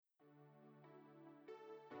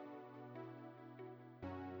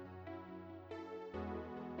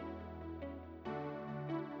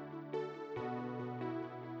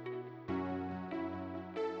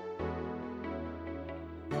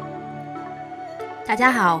大家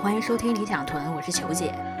好，欢迎收听理想屯，我是球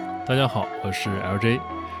姐。大家好，我是 LJ。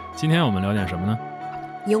今天我们聊点什么呢？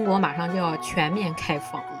英国马上就要全面开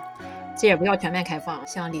放了，这也不叫全面开放，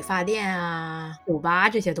像理发店啊、酒吧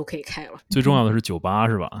这些都可以开了。最重要的是酒吧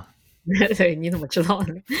是吧？对，你怎么知道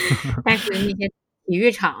呢？但是那些体育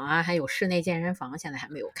场啊，还有室内健身房现在还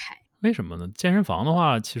没有开。为什么呢？健身房的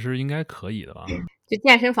话，其实应该可以的吧？就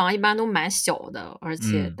健身房一般都蛮小的，而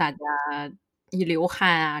且嗯大家一流汗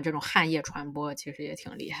啊，这种汗液传播其实也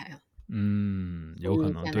挺厉害的，所有可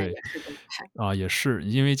以现在也能对是这么开。啊，也是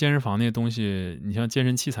因为健身房那些东西，你像健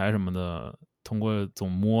身器材什么的，通过总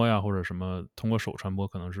摸呀或者什么，通过手传播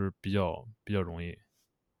可能是比较容易。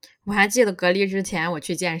我还记得隔离之前我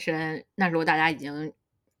去健身，那时候大家已经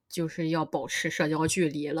就是要保持社交距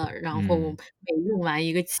离了，然后嗯，每用完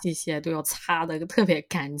一个器械都要擦得特别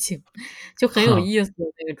干净，就很有哈意思的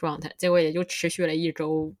那个状态。结果也就持续了一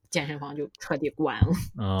周，健身房就彻底关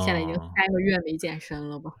了，现在已经啊，3个月没健身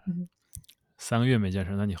了吧。3个月没健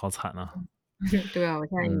身，那你好惨啊！对啊，我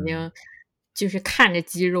现在已嗯，经就是看着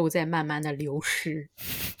肌肉在慢慢的流失。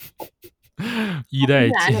衣新西兰这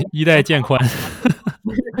边带渐衣还带渐宽。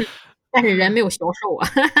但是人没有消瘦啊。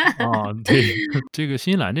啊，对，这个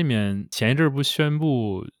新西兰这边前一阵儿不宣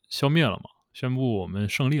布消灭了吗？宣布我们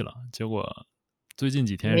胜利了，结果最近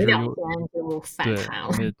几天没是又2天就反对，弹了。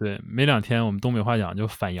没2天我们东北话讲就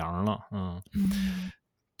反阳了，嗯，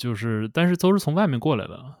就是但是都是从外面过来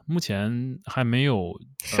的，目前还没有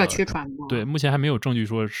社区传对，播。目前还没有证据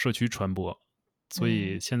说社区传播，所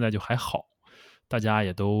以嗯。现在就还好，大家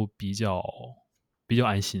也都比较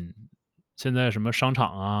安心。现在什么商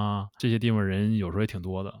场啊，这些地方人有时候也挺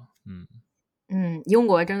多的，英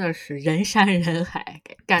国真的是人山人海，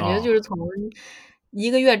感觉就啊，是从1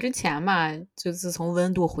个月之前吧，就自从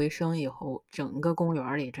温度回升以后，整个公园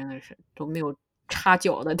儿里真的是都没有插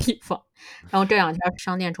脚的地方。然后这2天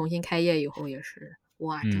商店重新开业以后也是，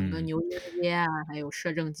哇，整个嗯。牛津街啊，还有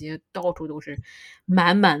摄政街，到处都是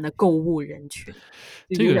满满的购物人群，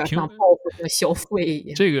就有点这个挺像报复性消费一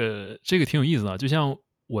样。这个挺有意思的，就像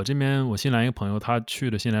我这边我新来一个朋友，他去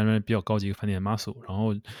了新西兰那边比较高级的饭店 Masu，然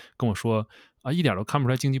后跟我说啊，一点都看不出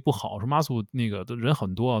来经济不好，说 Masu 那个都人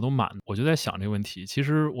很多啊，都满。我就在想这个问题，其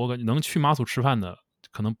实我感觉能去 Masu 吃饭的，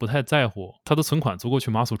可能不太在乎他的存款足够去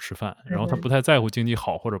Masu 吃饭，然后他不太在乎经济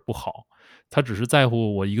好或者不好，他只是在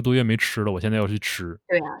乎我1个多月没吃了，我现在要去吃。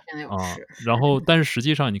对啊，现在有啊，吃。然后但是实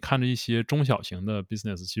际上你看着一些中小型的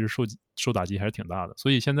business，其实受打击还是挺大的。所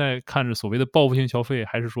以现在看着所谓的报复性消费，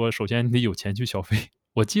还是说首先你得有钱去消费。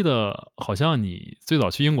我记得好像你最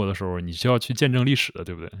早去英国的时候，你是要去见证历史的，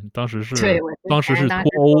对不对？当时对，是我之当时是脱前当时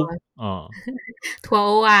欧，说啊，脱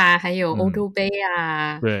欧啊，还有欧嗯，洲杯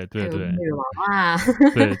啊，对还有对对女王啊。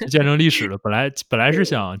对，去见证历史的。本来是对，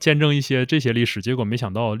想见证一些这些历史，结果没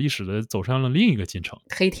想到历史的走上了另一个进程。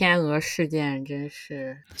黑天鹅事件真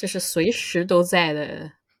是就是随时都在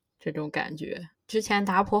的这种感觉。之前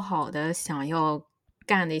打谱好的想要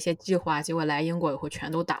干的一些计划，结果来英国以后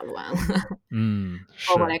全都打乱了。嗯，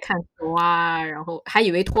包括是，来看球啊，然后还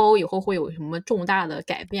以为脱欧以后会有什么重大的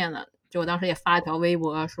改变呢，就我当时也发了条微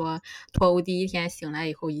博说，脱欧第1天醒来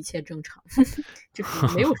以后一切正常，就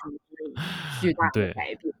是没有什么巨大的对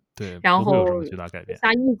改变。对，然后不会有什么巨大改变。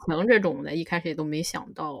像疫情这种的，一开始也都没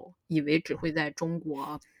想到，以为只会在中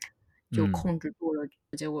国就嗯控制住了，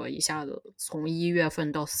结果一下子从1月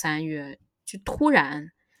份到3月，就突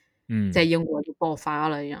然在嗯。英国就爆发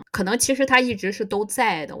了一样。可能其实它一直是都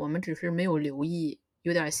在的，我们只是没有留意，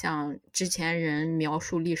有点像之前人描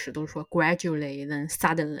述历史都说 gradually then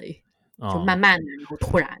suddenly，就慢啊，慢的，然后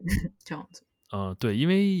突然这样子。对，因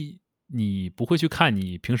为你不会去看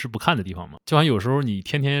你平时不看的地方嘛，就好像有时候你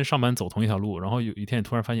天天上班走同一条路，然后有一天你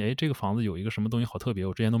突然发现，哎，这个房子有一个什么东西好特别，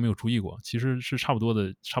我之前都没有注意过，其实是差不多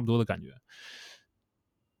的感觉。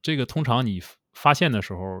这个通常你发现的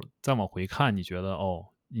时候，再往回看，你觉得哦，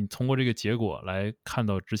你通过这个结果来看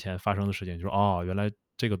到之前发生的事情，就说哦，原来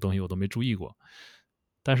这个东西我都没注意过。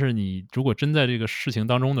但是你如果真在这个事情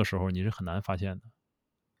当中的时候，你是很难发现的。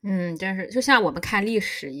但是就像我们看历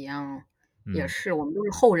史一样，也嗯是我们都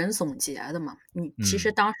是后人总结的嘛。你其实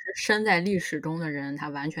嗯。当时身在历史中的人，他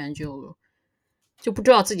完全就不知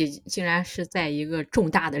道自己竟然是在一个重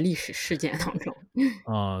大的历史事件当中。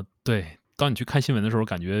对，当你去看新闻的时候，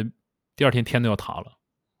感觉第二天天都要塌了。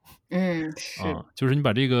嗯，是。就是你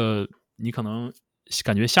把这个你可能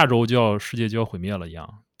感觉下周世界就要毁灭了一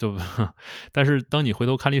样，对吧？但是当你回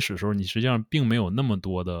头看历史的时候，你实际上并没有那么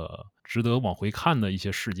多的值得往回看的一些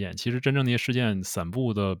事件。其实真正那些事件散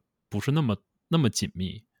布的不是那么紧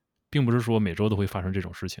密，并不是说每周都会发生这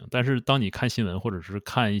种事情。但是当你看新闻或者是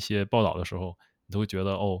看一些报道的时候，你都会觉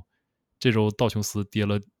得哦，这周道琼斯跌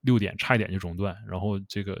了6点，差一点就中断，然后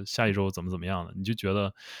这个下一周怎么样的，你就觉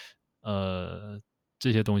得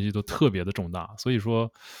这些东西都特别的重大。所以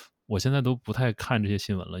说我现在都不太看这些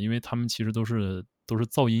新闻了，因为他们其实都是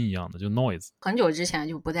噪音一样的，就 noise。很久之前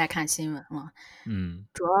就不再看新闻了，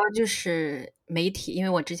主要就是媒体，因为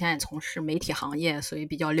我之前也从事媒体行业，所以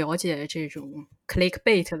比较了解这种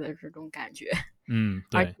clickbait 的这种感觉。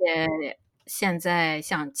而且对，现在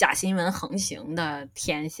像假新闻横行的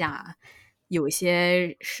天下，有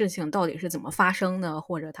些事情到底是怎么发生的，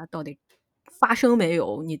或者它到底发生没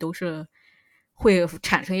有，你都是会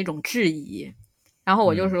产生一种质疑。然后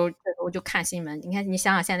我这时候就看新闻，你看，你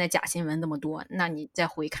想想现在假新闻那么多，那你再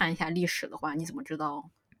回看一下历史的话，你怎么知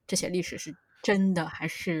道这些历史是真的还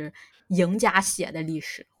是赢家写的历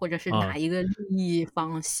史，或者是哪一个利益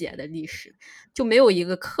方写的历史？就没有一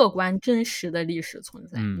个客观真实的历史存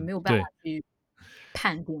在，你没有办法去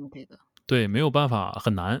判定这个。对，没有办法，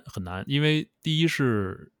很难很难，因为第一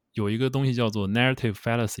是有一个东西叫做 narrative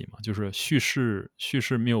fallacy 嘛，就是叙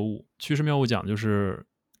事谬误。叙事谬误讲就是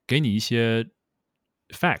给你一些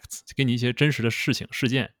facts， 给你一些真实的事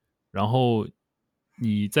件，然后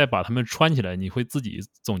你再把它们串起来，你会自己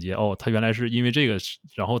总结，哦，它原来是因为这个，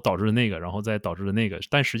然后导致了那个，然后再导致了那个，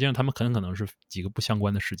但实际上它们很可能是几个不相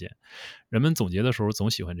关的事件。人们总结的时候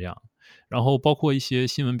总喜欢这样。然后包括一些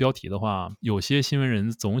新闻标题的话，有些新闻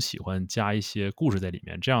人总喜欢加一些故事在里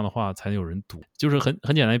面，这样的话才有人读。就是很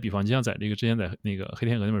简单的比方，就像在这个之前在那个《黑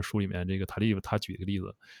天鹅》那本书里面，这个塔利他举了个例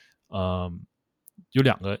子，有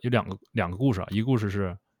两个故事啊，一个故事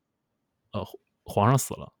是皇上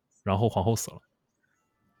死了，然后皇后死了；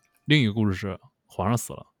另一个故事是皇上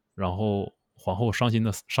死了，然后皇后伤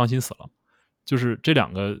心死了。就是这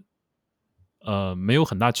两个没有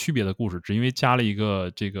很大区别的故事，只因为加了一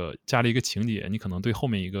个情节，你可能对后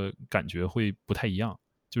面一个感觉会不太一样，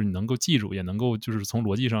就是你能够记住，也能够就是从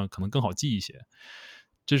逻辑上可能更好记一些。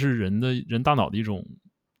这是人大脑的一种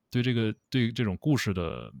对这种故事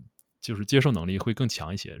的，就是接受能力会更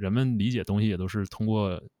强一些。人们理解东西也都是通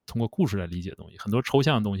过故事来理解东西，很多抽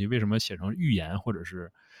象的东西为什么写成寓言或者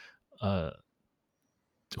是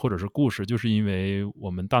故事，就是因为我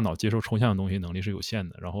们大脑接受抽象的东西能力是有限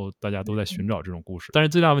的，然后大家都在寻找这种故事。但是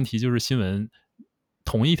最大问题就是新闻，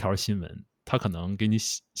同一条新闻，它可能给你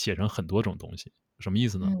写成很多种东西。什么意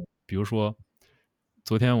思呢？比如说，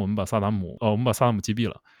昨天我们把萨达姆击毙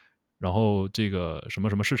了，然后这个什么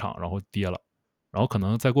什么市场，然后跌了，然后可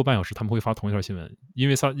能再过半小时他们会发同一条新闻，因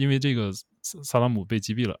为这个萨达姆被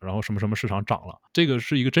击毙了，然后什么什么市场涨了。这个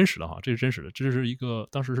是一个真实的哈，这是真实的，这是一个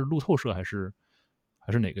当时是路透社还是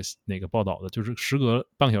哪个报道的，就是时隔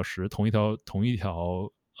半个小时，同一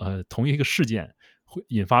个事件会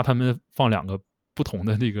引发他们放两个不同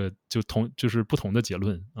的那个就是不同的结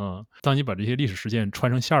论啊。当你把这些历史事件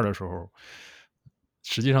穿成线的时候，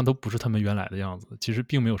实际上都不是他们原来的样子，其实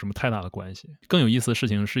并没有什么太大的关系。更有意思的事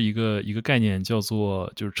情是一个概念叫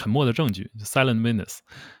做就是沉默的证据 （silent witness）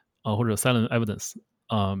 或者 silent evidence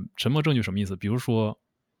沉默证据什么意思？比如说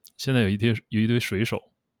现在有一堆水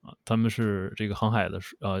手。他们是这个航海的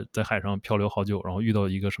在海上漂流好久，然后遇到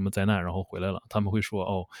一个什么灾难，然后回来了。他们会说，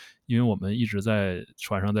哦，因为我们一直在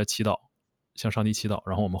船上在祈祷，向上帝祈祷，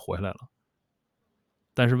然后我们活下来了。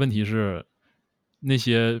但是问题是，那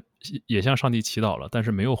些也向上帝祈祷了，但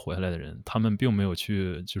是没有活下来的人，他们并没有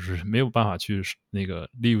去，就是没有办法去那个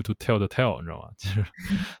live to tell the tale，你知道吗？就是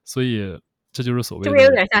所以这就是所谓的，这不有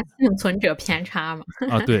点像幸存者偏差吗？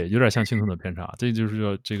对，有点像幸存者偏差，这就是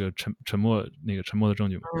叫这个沉默的证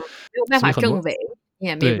据嘛。没有办法证伪，你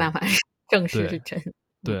也没办法证实是真。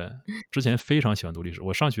对，之前非常喜欢读历史，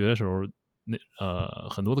我上学的时候，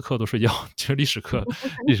很多的课都睡觉，其实历史课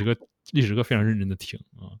非常认真的听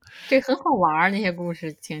啊。这很好玩，那些故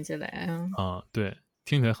事听起来对，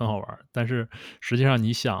听起来很好玩，但是实际上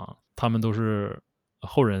你想，他们都是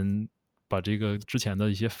后人把这个之前的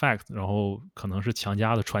一些 fact， 然后可能是强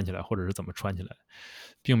加的串起来，或者是怎么串起来，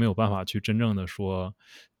并没有办法去真正的说，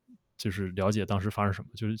就是了解当时发生什么。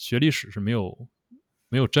就是学历史是没有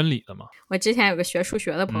真理的嘛。我之前有个学数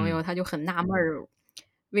学的朋友，他就很纳闷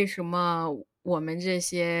为什么我们这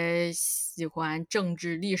些喜欢政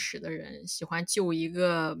治历史的人，喜欢就一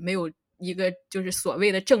个没有一个就是所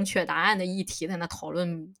谓的正确答案的议题在那讨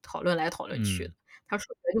论来讨论去的。他数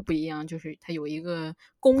学就不一样，就是他有一个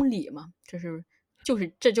公理嘛，这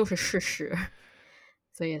就是事实，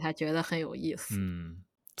所以他觉得很有意思。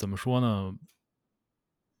怎么说呢？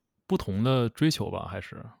不同的追求吧，还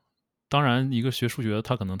是当然，一个学数学，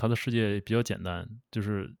他可能他的世界比较简单，就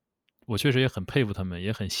是我确实也很佩服他们，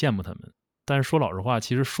也很羡慕他们。但是说老实话，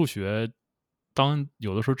其实数学当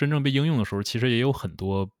有的时候真正被应用的时候，其实也有很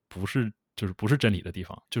多不是就是不是真理的地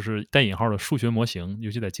方，就是带引号的数学模型，尤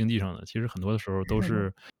其在经济上的，其实很多的时候都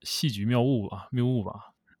是戏剧谬误吧。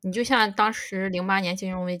你就像当时08年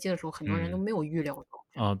金融危机的时候，很多人都嗯，没有预料到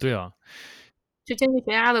这样啊，对啊，就经济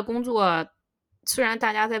学家的工作，虽然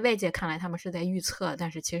大家在外界看来他们是在预测，但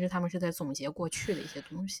是其实他们是在总结过去的一些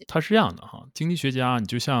东西。它是这样的哈，经济学家，你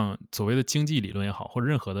就像所谓的经济理论也好，或者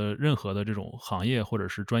任何的这种行业或者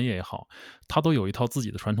是专业也好，它都有一套自己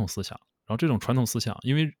的传统思想。然后这种传统思想，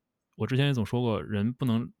因为我之前也总说过，人不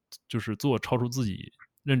能就是做超出自己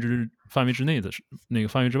认知范围之内的事，那个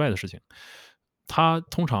范围之外的事情。他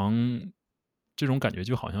通常这种感觉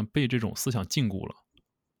就好像被这种思想禁锢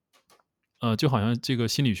了。就好像这个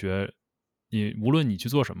心理学，你无论你去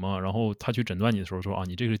做什么，然后他去诊断你的时候说啊，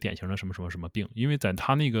你这个是典型的什么什么什么病，因为在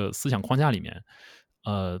他那个思想框架里面，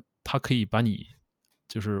他可以把你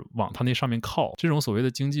就是往他那上面靠。这种所谓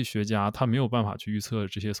的经济学家，他没有办法去预测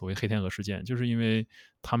这些所谓黑天鹅事件，就是因为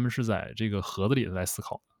他们是在这个盒子里来思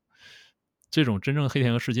考。这种真正黑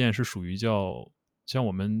天鹅事件是属于像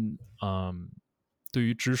我们对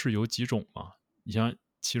于知识有几种嘛？你像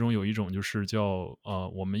其中有一种就是叫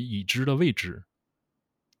我们已知的未知，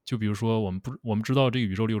就比如说我们知道这个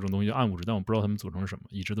宇宙里有种东西叫暗物质，但我们不知道它们组成是什么，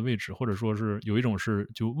已知的未知，或者说是有一种是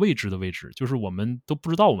就未知的未知，就是我们都不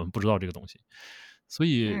知道我们不知道这个东西。所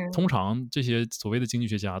以通嗯，常这些所谓的经济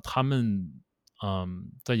学家，他们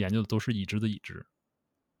在研究的都是已知的已知，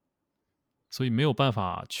所以没有办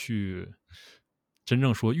法去真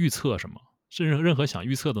正说预测什么，甚至任何想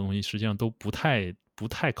预测的东西，实际上都不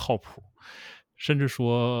太靠谱，甚至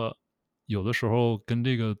说有的时候跟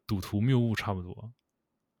这个赌徒谬误差不多。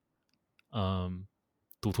嗯，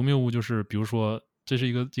赌徒谬误就是比如说这是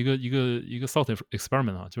一个 thought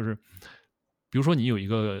experiment 啊，就是比如说你有一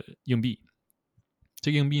个硬币，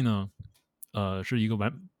这个硬币呢，是一个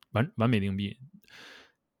完美的硬币。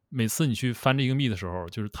每次你去翻这个硬币的时候，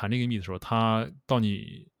就是弹这个硬币的时候，它到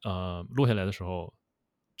你落下来的时候，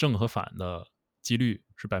正和反的几率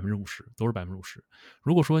是50%，都是50%。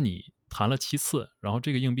如果说你弹了7次，然后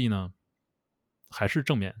这个硬币呢还是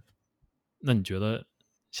正面，那你觉得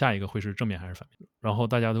下一个会是正面还是反面？然后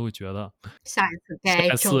大家都会觉得下一次下该一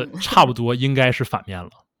次正了。差不多应该是反面了，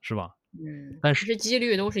是吧？嗯，但是其实几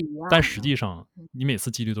率都是一但样的。实际上，你每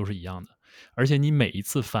次几率都是一样的，而且你每一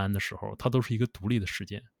次翻的时候，它都是一个独立的事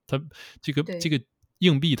件。它这对，个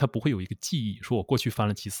硬币它不会有一个记忆，说我过去翻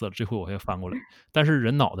了7次了，这回我要翻过来。但是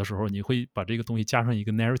人脑的时候，你会把这个东西加上一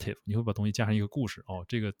个 narrative，你会把东西加上一个故事。哦，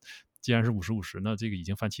这个既然是50-50，那这个已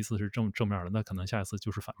经翻7次是正面了，那可能下一次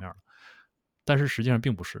就是反面了。但是实际上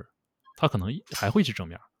并不是，它可能还会是正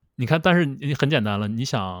面。你看，但是你很简单了，你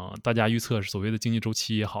想大家预测所谓的经济周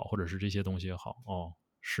期也好，或者是这些东西也好，哦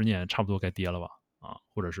，10年差不多该跌了吧？啊，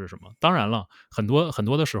或者是什么？当然了，很多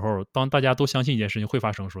的时候，当大家都相信一件事情会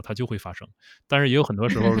发生的时候，它就会发生。但是也有很多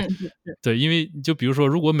时候，对，因为就比如说，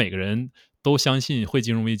如果每个人都相信会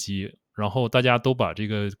金融危机，然后大家都把这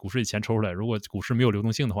个股市里钱抽出来，如果股市没有流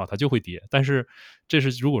动性的话，它就会跌。但是这是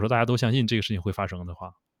如果说大家都相信这个事情会发生的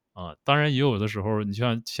话，当然也有的时候，你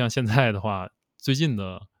像现在的话，最近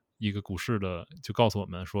的一个股市的就告诉我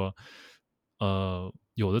们说，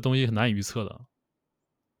有的东西很难以预测的。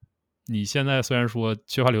你现在虽然说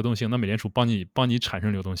缺乏流动性，那美联储帮你产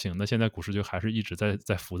生流动性，那现在股市就还是一直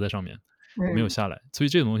在浮在上面，没有嗯，下来，所以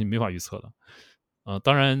这种东西没法预测的。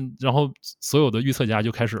当然，然后所有的预测家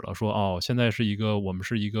就开始了说，哦，现在我们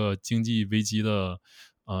是一个经济危机的，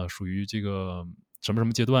属于这个什么什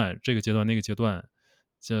么阶段，这个阶段那个阶段，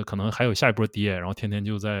这可能还有下一波跌，然后天天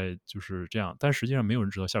就在就是这样，但实际上没有人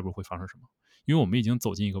知道下一波会发生什么，因为我们已经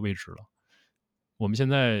走进一个位置了。我们现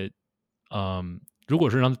在，如果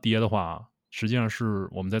是让它跌的话，实际上是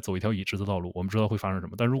我们在走一条已知的道路，我们知道会发生什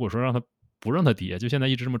么。但如果说不让它跌，就现在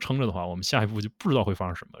一直这么撑着的话，我们下一步就不知道会发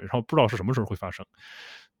生什么，然后不知道是什么时候会发生。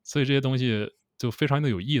所以这些东西就非常的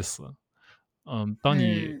有意思。当你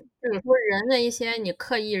就是说人的一些你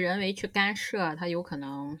刻意人为去干涉，它有可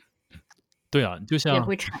能对啊，就像也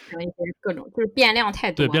会产生一些各种就是变量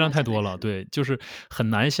太对，变量多了，太多了，现在是。对，就是很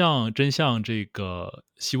难真像这个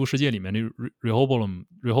西部世界里面那个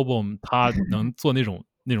Rehoboam 他能做那种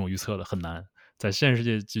预测的，很难。在现实世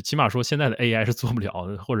界，就起码说现在的 AI 是做不了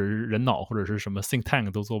的，或者是人脑或者是什么 think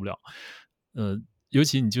tank 都做不了。呃，尤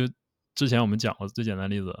其你就之前我们讲过最简单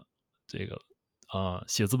的例子，这个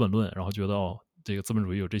写《资本论》，然后觉得哦，这个资本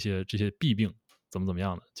主义有这些弊病，怎么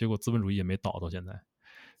样的，结果资本主义也没倒到现在，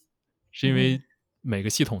是因嗯，为每个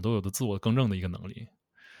系统都有的自我更正的一个能力。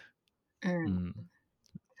嗯，嗯，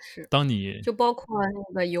是。当你就包括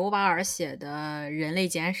那个尤瓦尔写的《人类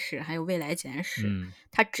简史》，还有《未来简史》，嗯，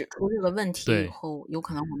他指出这个问题以对，后，有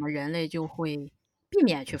可能我们人类就会避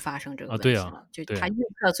免去发生这个啊，对呀，问题了。就对呀，它预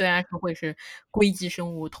测虽然是会是硅基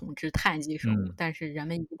生物统治碳基生物，嗯。但是人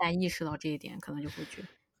们一旦意识到这一点，可能就会去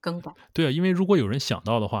更改。对啊，因为如果有人想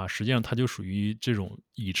到的话，实际上它就属于这种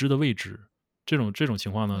已知的未知，这种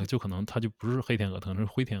情况呢，嗯。就可能它就不是黑天鹅，可能是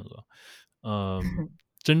灰天鹅。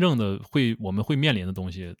真正的我们会面临的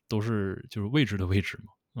东西都是就是未知的未知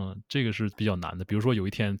嘛。这个是比较难的。比如说有一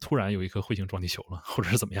天突然有一颗彗星撞地球了，或者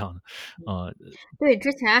是怎么样的，呃，对，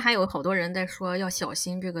之前还有好多人在说要小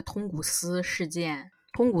心这个通古斯事件，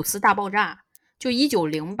通古斯大爆炸。就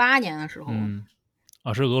1908年的时候，嗯，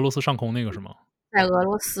啊，是俄罗斯上空那个是吗？在俄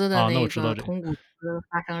罗斯的啊，那我那知道这个。个通古斯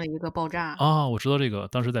发生了一个爆炸。啊，我知道这个，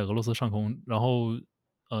当时在俄罗斯上空，然后，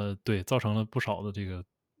对，造成了不少的这个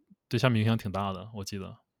对下面影响挺大的，我记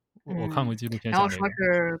得，我看过嗯，纪录片然后说讲这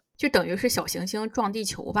个。是就等于是小行星撞地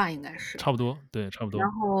球吧，应该是。差不多，对，差不然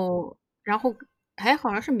多。后还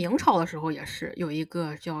好像是明朝的时候也是有一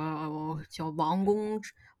个叫王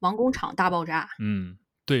工厂大爆炸。嗯，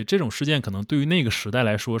对，这种事件可能对于那个时代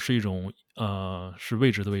来说是一种，是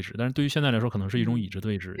未知的未知，但是对于现在来说可能是一种已嗯，知的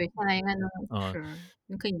未知。对，现在应该能呃，是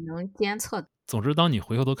你可以能监测的。总之当你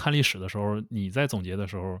回过头看历史的时候，你在总结的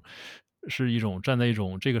时候，是一种站在一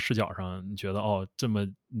种这个视角上，你觉得，哦，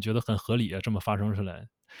你觉得很合理啊，这么发生出来。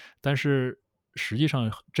但是实际上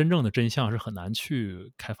真正的真相是很难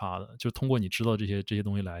去开发的，就通过你知道这些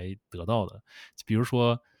东西来得到的。比如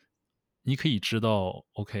说，你可以知道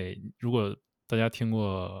，OK，如果大家听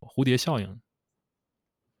过蝴蝶效应，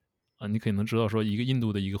你可能知道说一个印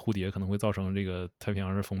度的一个蝴蝶可能会造成这个太平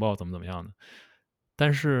洋的风暴怎么样的。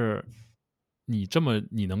但是你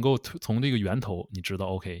能够从这个源头你知道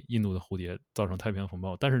，OK，印度的蝴蝶造成太平洋风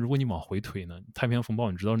暴，但是如果你往回推呢，太平洋风暴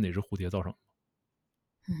你知道是哪只蝴蝶造成的？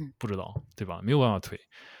嗯。不知道，对吧？没有办法推。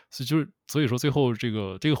所以说最后这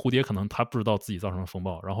个蝴蝶可能它不知道自己造成了风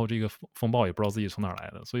暴，然后这个风暴也不知道自己从哪儿来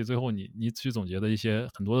的，所以最后你去总结的一些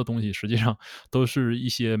很多的东西，实际上都是一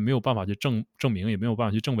些没有办法去证明，也没有办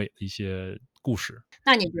法去证伪的一些故事。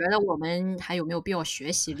那你觉得我们还有没有必要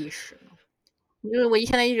学习历史呢？就是我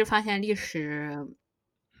现在一直发现历史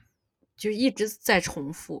就一直在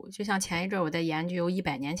重复，就像前一阵我在研究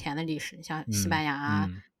100年前的历史，像西嗯班牙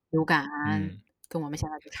嗯流感，嗯跟我们现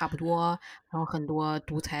在就差不多，然后很多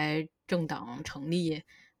独裁政党成立，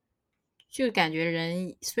就感觉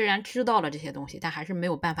人虽然知道了这些东西，但还是没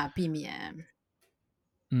有办法避免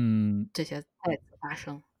嗯，这些再次发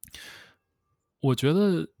生。我觉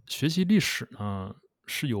得学习历史呢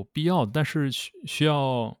是有必要的，但是需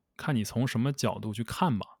要看你从什么角度去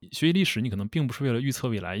看吧。学习历史，你可能并不是为了预测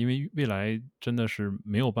未来，因为未来真的是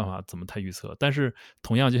没有办法怎么太预测。但是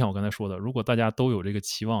同样，就像我刚才说的，如果大家都有这个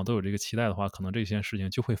期望，都有这个期待的话，可能这件事情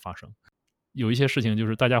就会发生。有一些事情就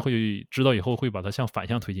是大家会知道以后会把它向反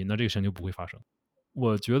向推进，那这个事情就不会发生。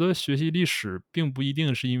我觉得学习历史并不一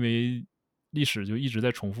定是因为历史就一直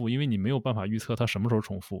在重复，因为你没有办法预测它什么时候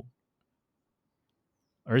重复。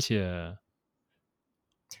而且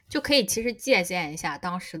就可以其实借鉴一下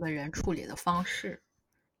当时的人处理的方式。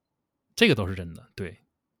这个倒是真的，对，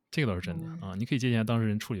这个倒是真的嗯。啊。你可以借鉴当事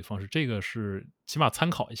人处理方式，这个是起码参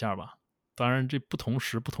考一下吧。当然，这不同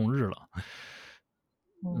时不同日了，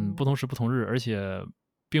不嗯。同时不同日，而且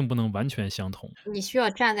并不能完全相同。你需要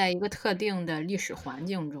站在一个特定的历史环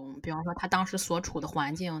境中，比方说他当时所处的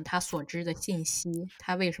环境，他所知的信息，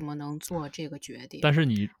他为什么能做这个决定，但是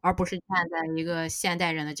你而不是站在一个现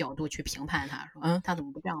代人的角度去评判他，说，他怎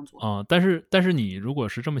么不这样做？但是你如果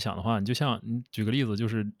是这么想的话，你就像你举个例子，就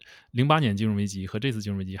是08年金融危机和这次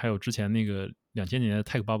金融危机，还有之前那个2000年的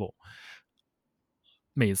Tech Bubble，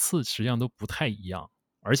每次实际上都不太一样，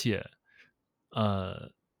而且，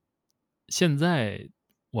呃，现在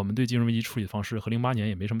我们对金融危机处理方式和08年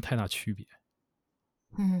也没什么太大区别。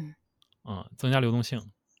嗯。增加流动性，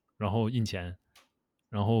然后印钱，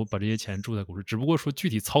然后把这些钱注在股市，只不过说具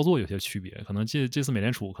体操作有些区别，可能这次美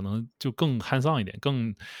联储可能就更 hands on 一点，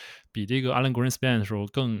更比这个 Alan Greenspan 的时候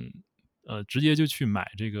更直接就去买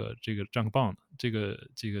这个 junk bond，这个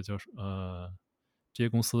叫这些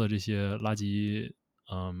公司的这些垃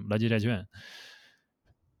圾债券，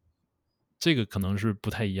这个可能是不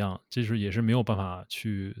太一样，这是也是没有办法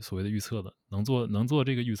去所谓的预测的，能做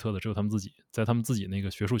这个预测的只有他们自己，在他们自己那个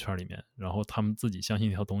学术圈里面，然后他们自己相信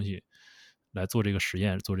一套东西来做这个实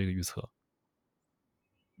验，做这个预测。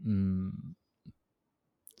嗯，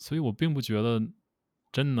所以我并不觉得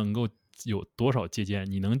真能够有多少借鉴，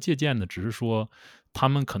你能借鉴的只是说他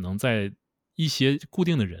们可能在一些固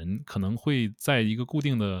定的人可能会在一个固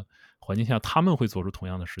定的环境下，他们会做出同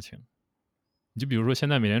样的事情。你就比如说，现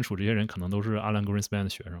在美联储这些人可能都是 Alan Greenspan 的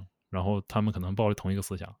学生，然后他们可能抱着同一个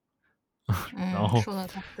思想，然后受到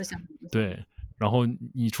他思想的影响。对，然后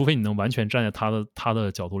你除非你能完全站在他的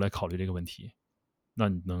角度来考虑这个问题，那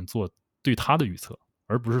你能做对它的预测，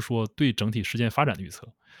而不是说对整体事件发展的预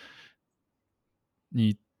测。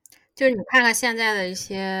你就是你看看现在的一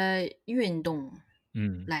些运动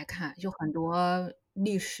嗯来看，就很多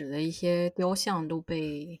历史的一些雕像都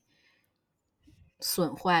被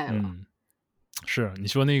损坏了。嗯，是你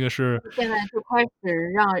说那个是现在就开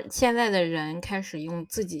始让现在的人开始用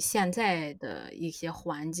自己现在的一些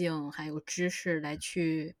环境，还有知识来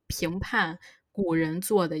去评判古人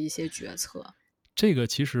做的一些决策。这个，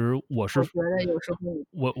其实我觉得有时候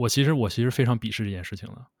我其实非常鄙视这件事情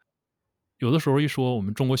的。有的时候一说我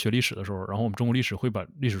们中国学历史的时候，然后我们中国历史会把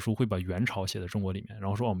历史书会把元朝写在中国里面，然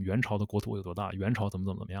后说我们元朝的国土有多大，元朝怎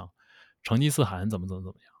么样，成吉思汗怎么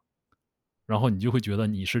样，然后你就会觉得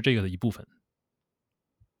你是这个的一部分。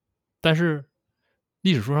但是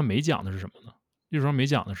历史书上没讲的是什么呢？历史上没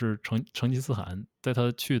讲的是成吉思汗在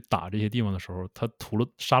他去打这些地方的时候，他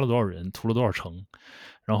杀了多少人，屠了多少城，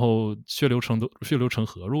然后血流成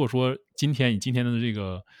河。如果说以今天的这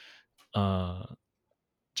个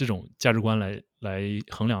这种价值观来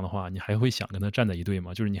衡量的话，你还会想跟他站在一队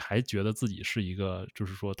吗？就是你还觉得自己是一个，就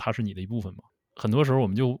是说他是你的一部分吗？很多时候我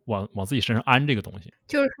们就往自己身上安这个东西。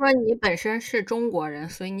就是说你本身是中国人，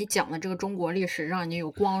所以你讲的这个中国历史让你有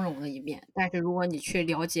光荣的一面。但是如果你去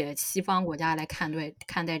了解西方国家来看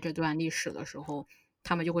待这段历史的时候，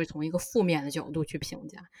他们就会从一个负面的角度去评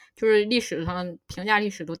价，就是历史上评价历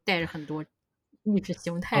史都带着很多意识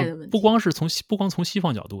形态的问题。不光从西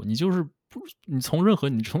方角度，你就是你从任何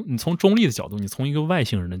你从中立的角度，你从一个外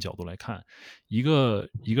星人的角度来看，一个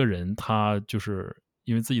人他就是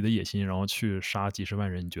因为自己的野心，然后去杀几十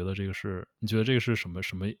万人，你觉得这个是什么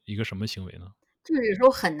行为呢？就是有时候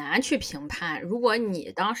很难去评判，如果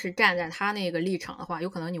你当时站在他那个立场的话，有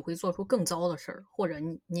可能你会做出更糟的事儿，或者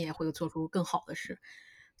你也会做出更好的事。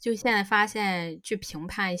就现在发现，去评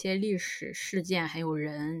判一些历史事件还有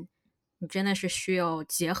人，你真的是需要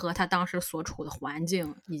结合他当时所处的环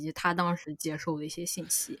境，以及他当时接受的一些信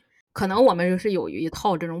息。可能我们就是有一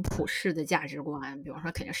套这种普世的价值观，比方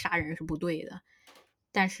说肯定杀人是不对的，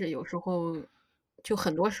但是有时候就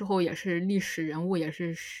很多时候也是历史人物也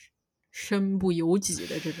是身不由己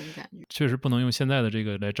的这种感觉。确实不能用现在的这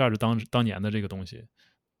个来榨着当年的这个东西，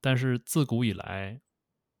但是自古以来，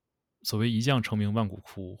所谓一将成名万骨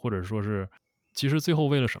枯，或者说是，其实最后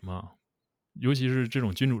为了什么？尤其是这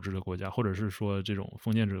种君主制的国家，或者是说这种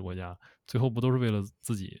封建制的国家，最后不都是为了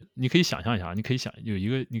自己？你可以想象一下，你可以想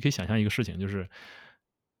象一个事情，就是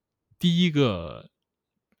第一个，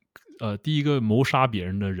第一个谋杀别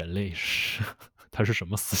人的人类是他是什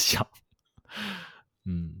么思想？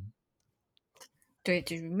嗯，对，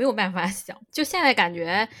就是没有办法想。就现在感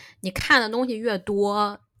觉，你看的东西越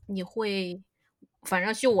多，你会，反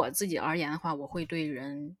正就我自己而言的话，我会对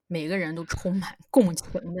每个人都充满共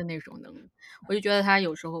情的那种能力。我就觉得他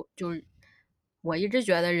有时候就是，我一直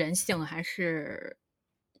觉得人性还是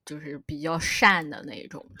就是比较善的那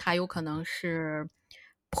种，他有可能是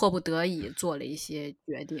迫不得已做了一些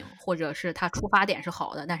决定，或者是他出发点是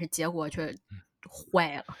好的，但是结果却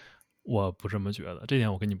坏了。我不这么觉得，这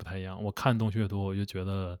点我跟你不太一样。我看东西越多，我就觉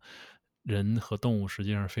得人和动物实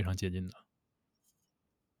际上是非常接近的。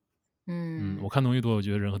我嗯。看东西多，我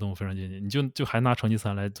觉得人和动物非常接近。你就还拿成吉思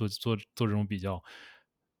汗来做这种比较，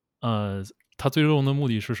呃，他最终的目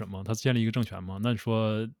的是什么？他建立一个政权吗？那你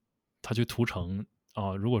说他去屠城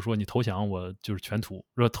啊、如果说你投降，我就是全屠；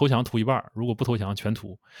如果投降屠一半儿，如果不投降全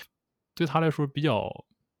屠，对他来说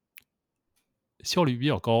效率比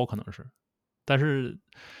较高，可能是。但是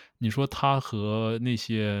你说他和那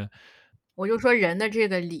些我就说人的这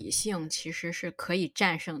个理性其实是可以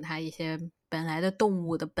战胜他一些本来的动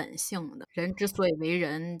物的本性的。人之所以为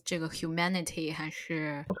人，这个 humanity 还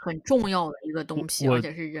是很重要的一个东西，而我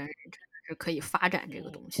且是人真的是可以发展这个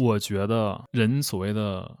东西的。我觉得人所谓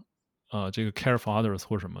的这个 care for others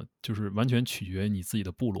或者什么，就是完全取决于你自己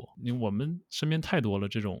的部落。因为我们身边太多了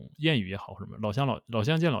这种谚语也好什么，老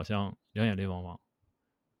乡见老乡，两眼泪汪汪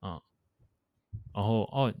啊。然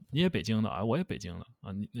后你也北京的啊，我也北京的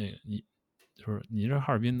啊，你就是你是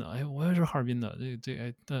哈尔滨的，哎，我也是哈尔滨的，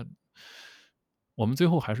哎，但我们最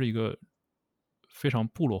后还是一个非常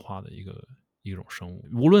部落化的一种生物。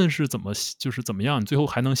无论是怎么样，你最后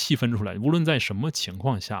还能细分出来。无论在什么情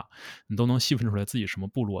况下，你都能细分出来自己什么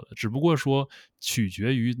部落的。只不过说取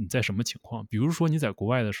决于你在什么情况。比如说你在国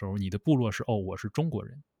外的时候，你的部落是我是中国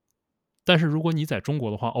人，但是如果你在中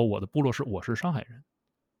国的话，我的部落我是上海人。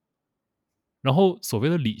然后所谓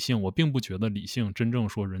的理性，我并不觉得理性真正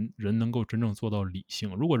说人能够真正做到理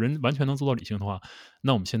性。如果人完全能做到理性的话，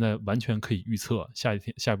那我们现在完全可以预测下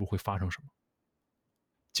一步会发生什么。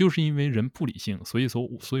就是因为人不理性，所以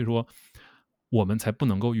说我们才不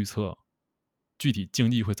能够预测具体经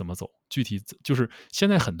济会怎么走，具体就是现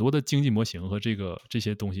在很多的经济模型和这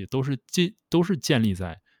些东西都是建立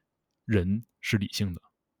在人是理性的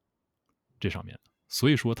这上面的，所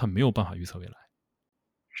以说它没有办法预测未来。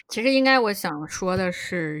其实应该我想说的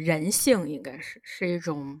是人性，应该是一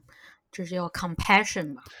种，这是叫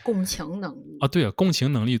compassion 吧，共情能力。啊，对啊，共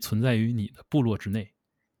情能力存在于你的部落之内。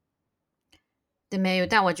对，没有，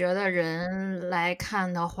但我觉得人来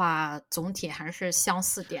看的话，总体还是相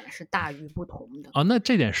似点是大于不同的。啊，那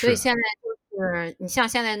这点是。所以现在就是你像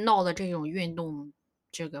现在闹的这种运动，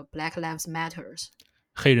这个 Black Lives Matters，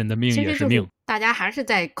黑人的命其实就是也是命。大家还是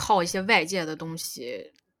在靠一些外界的东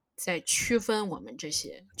西在区分我们这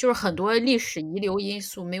些，就是很多历史遗留因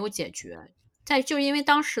素没有解决。就因为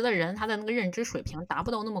当时的人他的那个认知水平达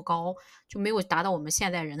不到那么高，就没有达到我们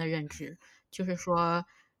现代人的认知。就是说，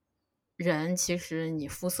人其实你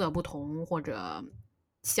肤色不同或者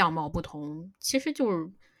相貌不同，其实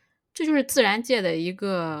这就是自然界的一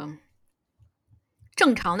个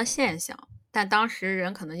正常的现象。但当时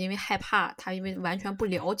人可能因为害怕，他因为完全不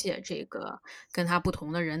了解这个跟他不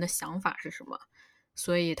同的人的想法是什么，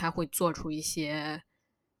所以他会做出一些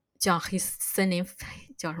像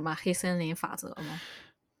叫什么黑森林法则吗？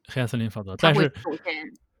黑暗森林法则，他会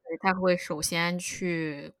但是首先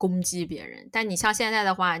去攻击别人。但你像现在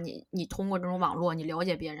的话，你通过这种网络，你了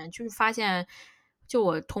解别人，就是发现，就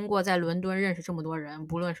我通过在伦敦认识这么多人，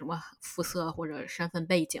不论什么肤色或者身份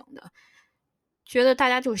背景的，觉得大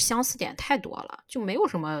家就是相似点太多了，就没有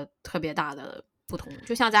什么特别大的不同。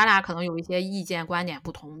就像咱俩可能有一些意见观点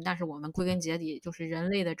不同，但是我们归根结底就是人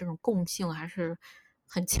类的这种共性还是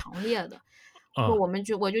很强烈的。啊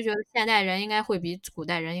我就觉得现代人应该会比古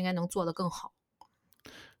代人应该能做得更好。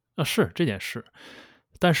是这点是，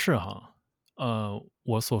但是哈，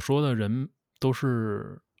我所说的人都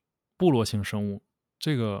是部落性生物，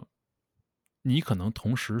这个你可能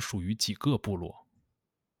同时属于几个部落。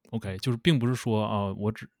OK，就是并不是说啊，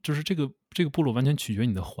就是这个部落完全取决于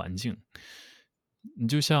你的环境。你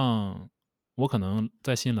就像我可能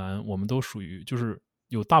在新西兰，我们都属于就是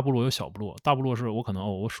有大部落有小部落，大部落是我可能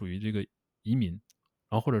我属于这个移民，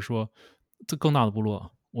然后或者说这更大的部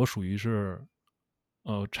落，我属于是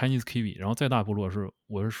Chinese Kiwi，然后再大部落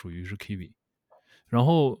我是属于是 Kiwi，然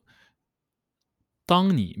后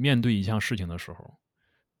当你面对一项事情的时候，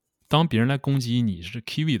当别人来攻击你是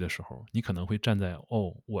Kiwi 的时候，你可能会站在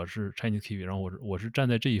我是 Chinese Kiwi，然后我是站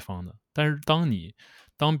在这一方的。但是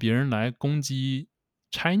当别人来攻击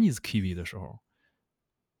Chinese Kiwi 的时候，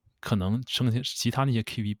可能剩下其他那些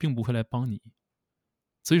Kiwi 并不会来帮你。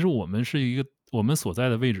所以说，我们所在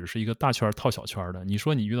的位置是一个大圈套小圈的。你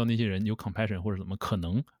说你遇到那些人有 compassion 或者怎么，可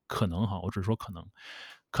能哈，我只是说可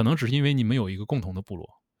能只是因为你们有一个共同的部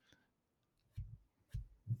落。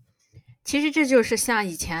其实这就是像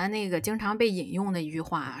以前那个经常被引用的一句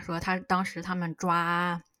话，说当时他们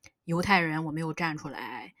抓犹太人，我没有站出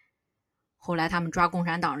来；后来他们抓共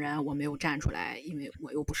产党人，我没有站出来，因为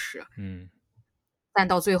我又不是。嗯但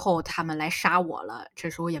到最后他们来杀我了，这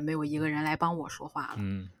时候也没有一个人来帮我说话了。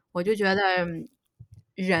嗯我就觉得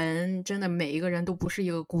人真的每一个人都不是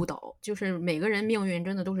一个孤岛，就是每个人命运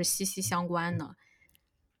真的都是息息相关的。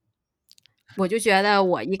我就觉得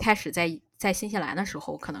我一开始在新西兰的时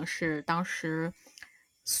候，可能是当时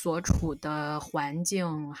所处的环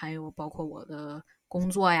境，还有包括我的工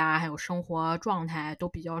作呀，还有生活状态，都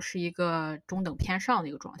比较是一个中等偏上的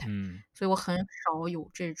一个状态，嗯所以我很少有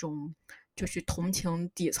这种就是同情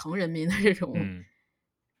底层人民的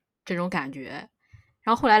这种感觉。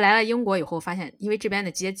然后后来来了英国以后，发现因为这边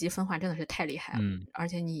的阶级分化真的是太厉害了，嗯而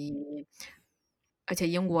且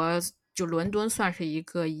英国就伦敦算是一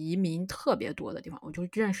个移民特别多的地方，我就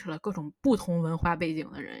认识了各种不同文化背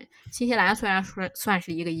景的人。新西兰虽然说算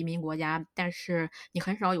是一个移民国家，但是你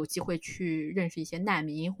很少有机会去认识一些难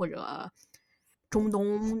民或者中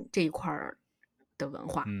东这一块的文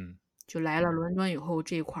化。嗯就来了伦敦以后，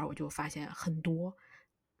这一块我就发现很多，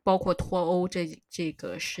包括脱欧这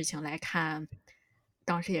个事情来看，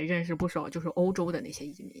当时也认识不少就是欧洲的那些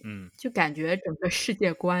移民，嗯就感觉整个世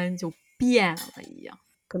界观就变了一样。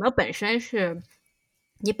可能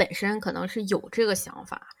你本身可能是有这个想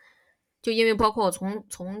法，就因为包括我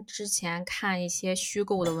从之前看一些虚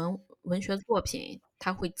构的文学作品，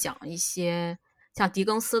他会讲一些像狄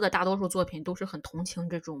更斯的大多数作品都是很同情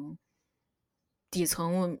这种底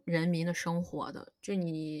层人民的生活的。就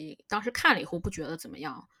你当时看了以后不觉得怎么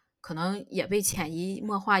样，可能也被潜移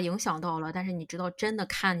默化影响到了，但是你知道真的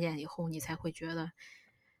看见以后，你才会觉得，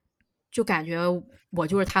就感觉我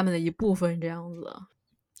就是他们的一部分这样子。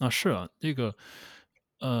啊是啊，这个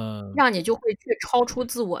让你就会去超出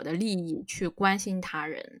自我的利益去关心他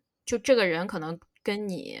人。就这个人可能跟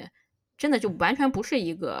你真的就完全不是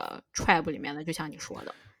一个 tribe 里面的，就像你说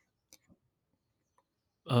的。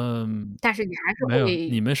但是你还是没有，会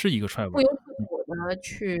你们是一个 tribe 的，不由自主的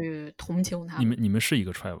去同情他们。你们是一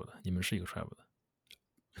个 tribe 的，你们是一个 tribe 的，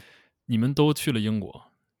你们都去了英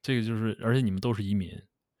国，这个就是而且你们都是移民，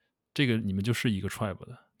这个你们就是一个 tribe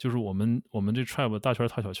的。就是我们这 tribe 大圈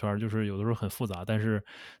套小圈，就是有的时候很复杂，但是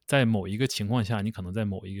在某一个情况下，你可能在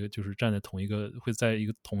某一个就是站在同一个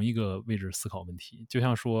位置思考问题。就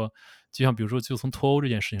像比如说，就从脱欧这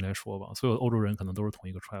件事情来说吧，所有的欧洲人可能都是同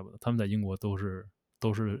一个 tribe 的，他们在英国都是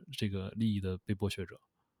这个利益的被剥削者。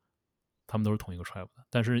他们都是同一个 tribe 的，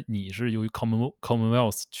但是你是由于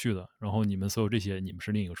Commonwealth 去的，然后你们所有这些你们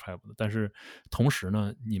是另一个 tribe 的，但是同时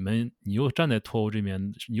呢，你又站在脱欧这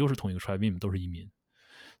边，你又是同一个 tribe，因为你们都是移民，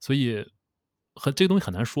所以这个东西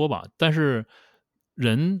很难说吧。但是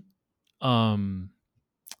人，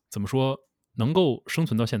怎么说能够生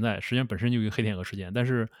存到现在，实际上本身就有一个黑天鹅事件，但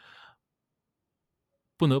是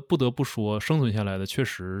不得不说，生存下来的确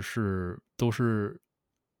实都是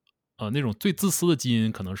那种最自私的基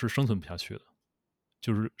因，可能是生存不下去的。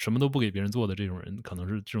就是什么都不给别人做的这种人，可能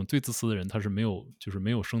是这种最自私的人，他是没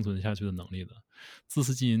有生存下去的能力的。自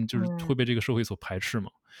私基因就是会被这个社会所排斥嘛。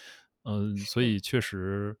所以确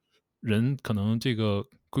实，人可能这个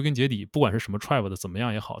归根结底，不管是什么 tribe 的怎么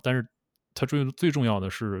样也好，但是他最重要的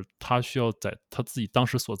是，他需要在他自己当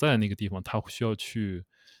时所在的那个地方，他需要去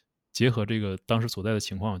结合这个当时所在的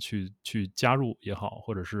情况去加入也好，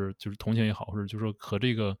或者是就是同情也好，或者就是说和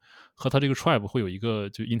他这个 tribe 会有一个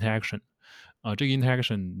就 interaction。这个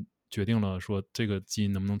interaction 决定了说这个基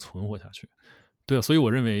因能不能存活下去。对啊，所以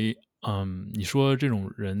我认为，你说这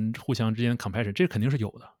种人互相之间 compassion，这肯定是有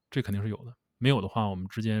的，这肯定是有的。没有的话，我们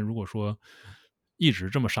之间如果说一直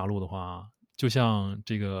这么杀戮的话，就像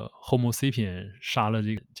这个 Homo sapien 杀了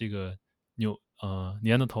这个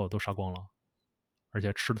Neanderthal 都杀光了，而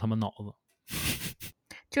且吃了他们脑子。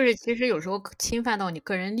就是其实有时候侵犯到你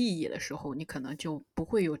个人利益的时候，你可能就不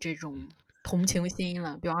会有这种同情心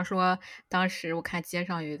了。比方说，当时我看街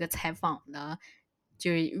上有一个采访的，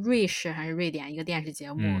就是瑞士还是瑞典一个电视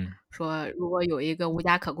节目，说如果有一个无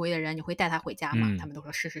家可归的人，你会带他回家吗？他们都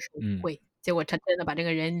说是是是，我不会。结果他真的把这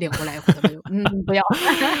个人领过来以后，他们就不要。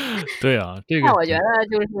对啊，这个那我觉得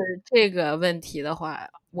就是这个问题的话，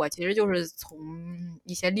我其实就是从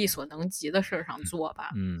一些力所能及的事儿上做吧。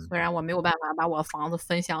虽然我没有办法把我房子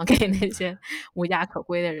分享给那些无家可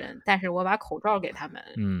归的人，但是我把口罩给他们，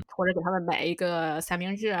或者给他们买一个三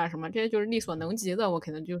明治啊什么，这些就是力所能及的，我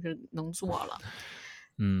可能就是能做了。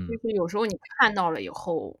就是有时候你看到了以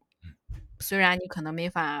后，虽然你可能没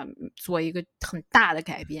法做一个很大的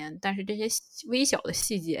改变，但是这些微小的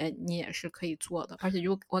细节你也是可以做的。而且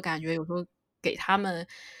我感觉有时候给他们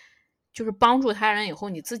就是帮助他人以后，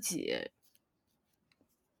你自己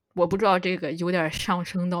我不知道这个有点上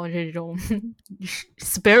升到这种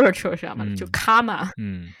spiritual 上面，就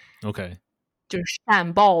karma，OK，就是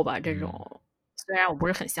善报吧这种。虽然我不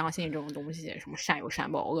是很相信这种东西，什么善有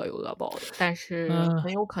善报，恶有恶报的，但是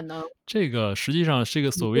很有可能这个实际上这个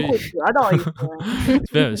所谓会得到一些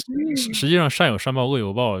对，实际上善有善报，恶有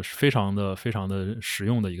恶报是非常的实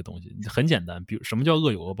用的一个东西，很简单。比如什么叫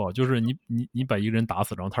恶有恶报，就是你把一个人打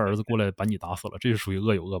死，然后他儿子过来把你打死了，这是属于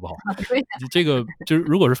恶有恶报。这个就是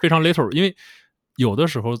如果是非常 little， 因为有的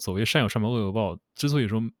时候所谓善有善报，恶有恶报，之所以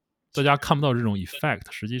说大家看不到这种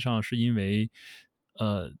effect， 实际上是因为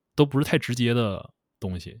都不是太直接的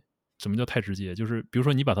东西。什么叫太直接？就是比如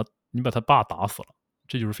说你把他爸打死了，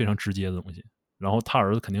这就是非常直接的东西。然后他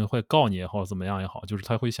儿子肯定会告你也好，怎么样也好，就是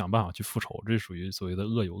他会想办法去复仇，这属于所谓的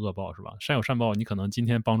恶有恶报，是吧？善有善报，你可能今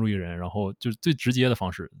天帮助一个人，然后就最直接的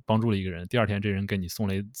方式帮助了一个人，第二天这人给你送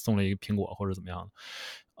了一个苹果或者怎么样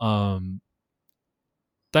的，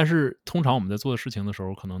但是通常我们在做的事情的时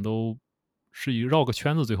候，可能都是绕个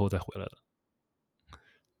圈子，最后再回来的。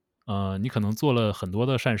你可能做了很多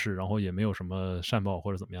的善事，然后也没有什么善报或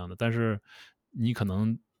者怎么样的，但是你可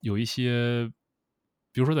能有一些，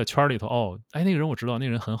比如说在圈里头，那个人我知道，那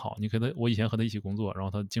个人很好，我以前和他一起工作，然后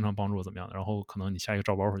他经常帮助我怎么样的，然后可能你下一个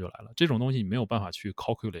照包就来了，这种东西你没有办法去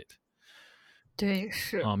calculate。对，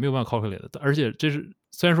是没有办法 calculate 的，而且这是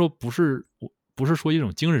虽然说不是说一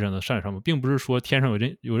种精神上的善有善报，并不是说天上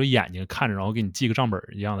有着眼睛看着，然后给你记个账本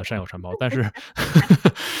一样的善有善报，但是，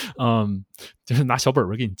就是拿小本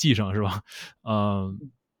本给你记上，是吧？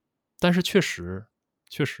但是确实，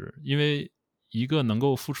因为一个能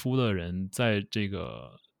够付出的人，在这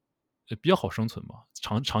个比较好生存嘛，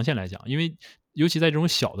长线来讲，因为尤其在这种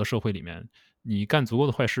小的社会里面，你干足够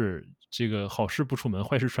的坏事，这个好事不出门，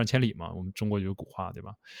坏事传千里嘛，我们中国有古话，对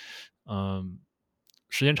吧？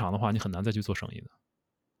时间长的话，你很难再去做生意的。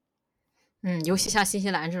尤其像新西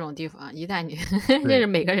兰这种地方，一旦你对认识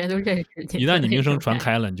每个人都认识你一旦你名声的那种感觉。传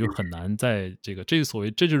开了，你就很难在这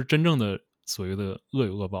就是真正的所谓的恶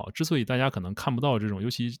有恶报。之所以大家可能看不到这种，尤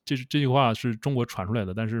其这句话是中国传出来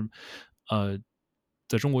的，但是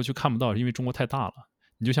在中国却看不到，是因为中国太大了。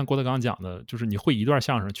你就像郭德纲讲的，就是你会一段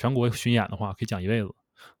相声，全国巡演的话，可以讲一辈子。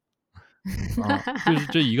啊，就是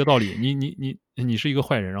这一个道理。你是一个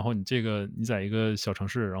坏人，然后你在一个小城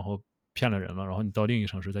市，然后骗了人了，然后你到另一个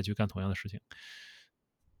城市再去干同样的事情。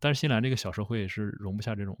但是新西兰这个小社会是容不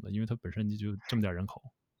下这种的，因为它本身就这么点人口。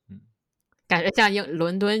嗯感觉像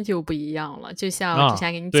伦敦就不一样了，就像我之啊，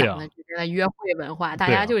前给你对呀、讲的这边的约会文化，大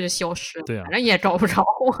对呀、家就是消失了，对呀、反正你也找不着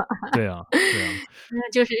我。对呀、对呀、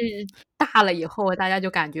那就是大了以后，大家就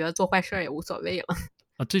感觉做坏事儿也无所谓了。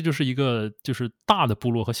啊，这就是一个就是大的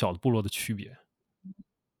部落和小的部落的区别。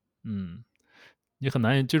嗯，你很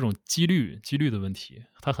难这种几率的问题，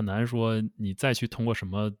他很难说你再去通过什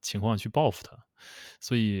么情况去报复他，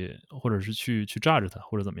所以或者是去炸着他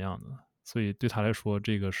或者怎么样的，所以对他来说，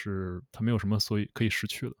这个是他没有什么所以可以失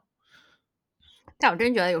去的。但我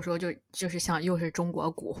真觉得有时候就是像又是中国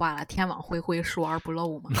古话了，天网恢恢，疏而不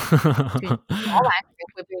漏嘛。就你早晚肯定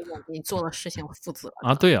会为你做的事情负责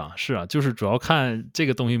啊，的。对啊，是啊，就是主要看这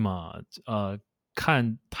个东西嘛，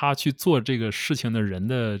看他去做这个事情的人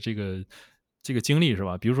的这个经历是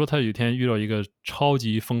吧？比如说他有一天遇到一个超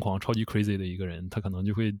级疯狂、超级 crazy 的一个人，他可能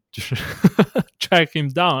就会就是 track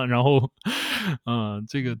him down，然后，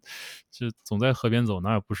这个就总在河边走，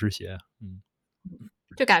哪有不湿鞋？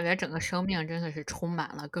就感觉整个生命真的是充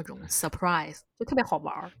满了各种 surprise，就特别好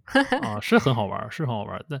玩儿。啊，是很好玩儿，是很好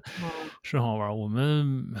玩儿，但嗯，是很好玩儿。我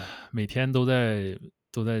们每天都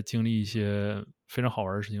在经历一些非常好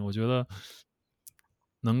玩儿的事情。我觉得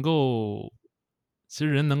能够，其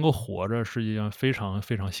实人能够活着是一件非常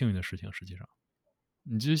非常幸运的事情。实际上，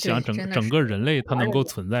你就想对，整真的是整个人类它能够活着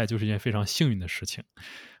也存在，就是一件非常幸运的事情。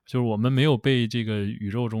就是我们没有被这个宇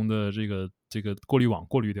宙中的这个过滤网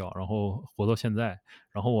过滤掉，然后活到现在，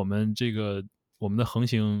然后我们的恒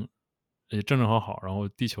星也正正好好，然后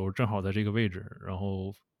地球正好在这个位置，然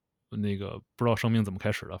后那个不知道生命怎么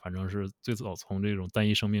开始的，反正是最早从这种单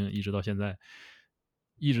一生命一直到现在，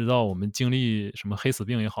一直到我们经历什么黑死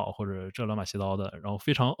病也好，或者这乱七八糟的，然后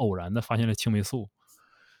非常偶然的发现了青霉素，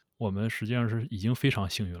我们实际上是已经非常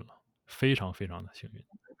幸运了，非常非常的幸运。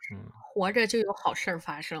嗯活着就有好事儿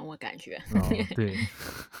发生，我感觉。对，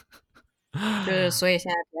就是所以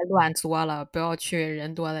现在别乱作了，不要去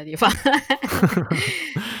人多的地方，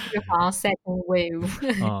预防 second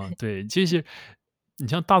wave。对，这些你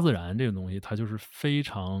像大自然这个东西，它就是非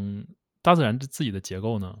常大自然自己的结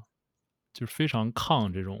构呢，就是非常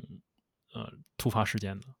抗这种突发事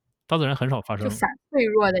件的。大自然很少发生，就反脆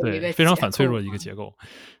弱的一对，个非常结构。反脆弱的一个结构。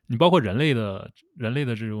你包括人类的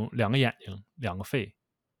这种两个眼睛、两个肺，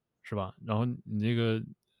是吧？然后你这个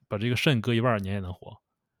把这个肾割一半儿，你也能活。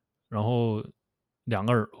然后两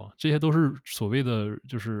个耳朵，这些都是所谓的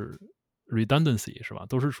就是 redundancy 是吧？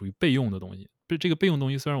都是属于备用的东西。这个备用东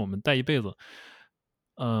西虽然我们带一辈子，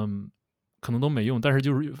可能都没用，但是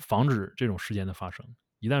就是防止这种事件的发生。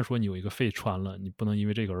一旦说你有一个肺穿了，你不能因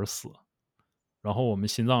为这个而死。然后我们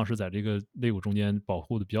心脏是在这个肋骨中间保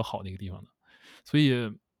护的比较好的一个地方的，所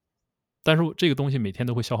以，但是这个东西每天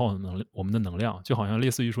都会消耗我们的能量，就好像类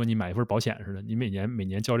似于说你买一份保险似的，你每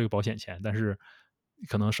年交这个保险钱，但是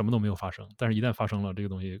可能什么都没有发生，但是一旦发生了，这个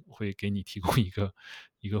东西会给你提供一个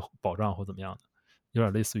保障或怎么样的，有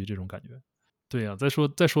点类似于这种感觉。对呀、再说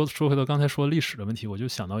回到刚才说历史的问题，我就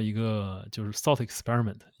想到一个就是 thought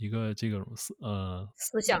experiment，一个这种思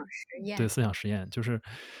想实对，验。思想实验，就是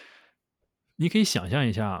你可以想象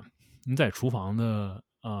一下，你在厨房的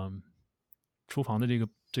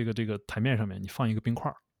这个台面上面，你放一个冰块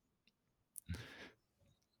儿，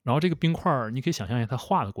然后这个冰块儿，你可以想象一下它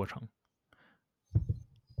化的过程。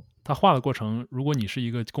它化的过程，如果你是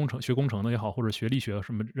一个学工程的也好，或者学力学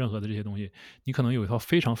什么任何的这些东西，你可能有一套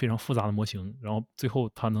非常非常复杂的模型，然后最后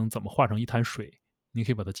它能怎么化成一滩水，你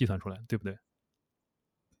可以把它计算出来，对不对？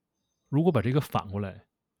如果把这个反过来，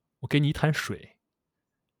我给你一滩水，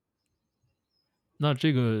那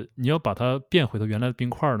这个你要把它变回到原来的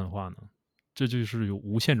冰块的话呢，这就是有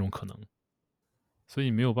无限种可能，所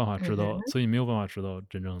以没有办法知道，嗯哼。所以没有办法知道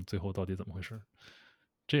真正最后到底怎么回事。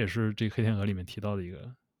这也是这个黑天鹅里面提到的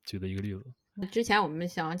举的一个例子。之前我们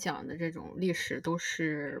想讲的这种历史都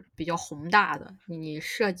是比较宏大的，你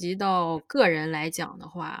涉及到个人来讲的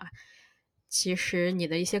话，其实你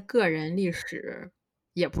的一些个人历史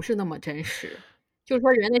也不是那么真实。就是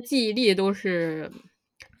说人的记忆力都是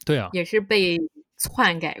对啊，也是被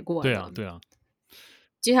篡改过对啊，的。对啊，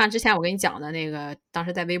就像之前我跟你讲的那个，当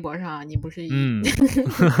时在微博上，你不是嗯，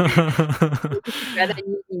觉得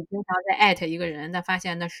你经常在艾特一个人，但发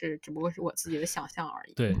现那只不过是我自己的想象而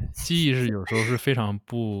已。对，记忆是有时候是非常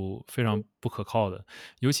不可靠的，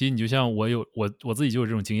尤其你就像我自己就有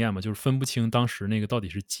这种经验嘛，就是分不清当时那个到底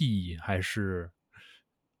是记忆还是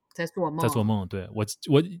在做在做梦。梦。对，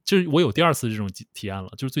我有第二次这种体验了，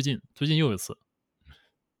就是最近又有一次。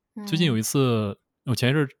最近有一次，我前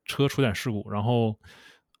一阵车出点事故，然后，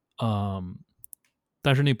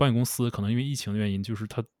但是那保险公司可能因为疫情的原因，就是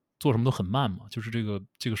他做什么都很慢嘛，就是这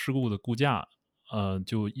个事故的估价，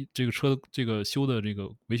这个车这个修的这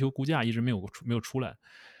个维修估价一直没有出来，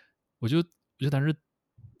我就在那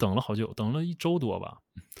等了好久，等了1周多吧，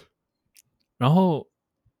然后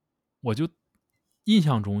我就印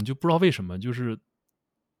象中就不知道为什么，就是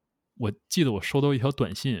我记得我收到一条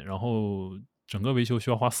短信，然后整个维修需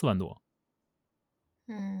要花4万多。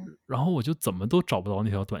然后我就怎么都找不到那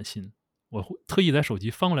条短信，我会特意在手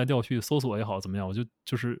机翻过来调去搜索也好怎么样，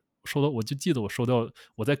就是收到，我就记得我收到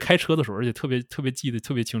我在开车的时候，而且特别特别记得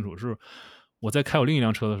特别清楚，是我在开我另一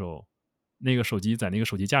辆车的时候，那个手机在那个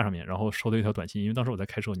手机架上面，然后收到一条短信，因为当时我在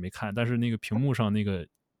开车，你没看，但是那个屏幕上那个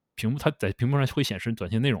它在屏幕上会显示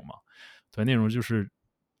短信内容嘛，短信内容就是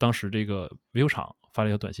当时这个维修厂发了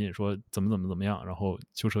一条短信说怎么样，然后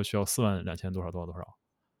修车需要42000多少多少多少。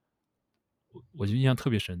我就印象特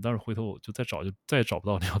别深，但是回头我就再也找不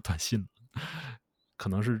到那条短信了，可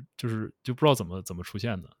能是就不知道怎么出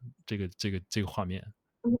现的这个画面。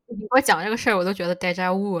你给我讲这个事儿，我都觉得呆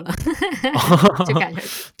呆物了，就感觉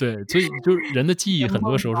对，所以就是人的记忆很多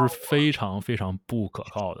梦时候是非常非常不可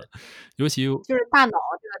靠的，尤其就是大脑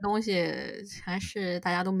这个东西，还是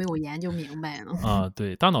大家都没有研究明白呢。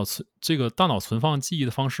对，大脑存放记忆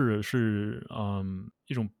的方式是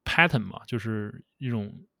一种 pattern 嘛，就是一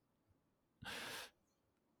种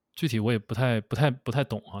具体我也不太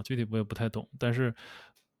懂啊，具体我也不太懂，但是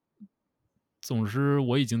总之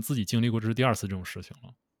我已经自己经历过这是第二次这种事情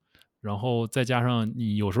了。然后再加上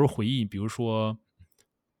你有时候回忆，比如说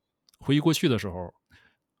回忆过去的时候，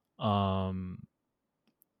嗯，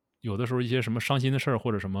有的时候一些什么伤心的事儿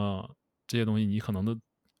或者什么这些东西，你可能都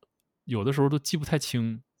有的时候都记不太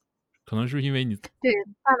清，可能是因为你对，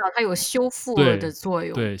大脑它有修复的对作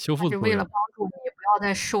用，对修它是为了复的作用，帮助你不要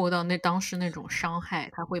再受到当时那种伤害，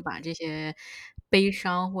它会把这些悲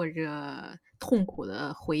伤或者痛苦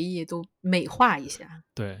的回忆都美化一下。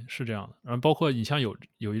对，是这样的。然后包括你像有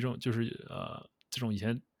一种就是这种以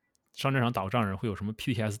前上战场打过仗的人会有什么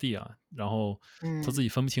PTSD 啊，然后他自嗯己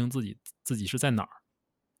分不清自己是在哪儿，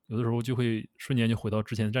有的时候就会瞬间就回到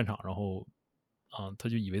之前的战场，然后他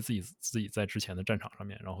就以为自己在之前的战场上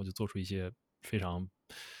面，然后就做出一些非常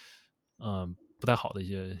不太好的一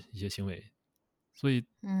些行为。所以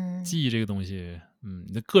嗯。记忆这个东西，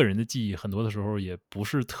你的个人的记忆很多的时候也不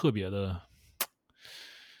是特别的，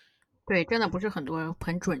对，真的不是很多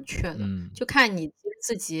很准确的，嗯就看你其实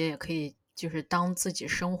自己也可以就是当自己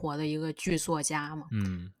生活的一个剧作家嘛，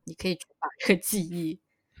嗯你可以去把这个记忆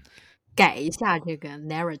改一下这个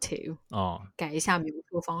narrative，啊改一下描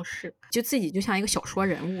述方式，就自己就像一个小说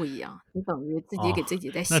人物一样，你等于自己啊，给自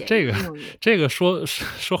己在写一那这个个电影。这个说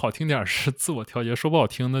好听点儿是自我调节，说不好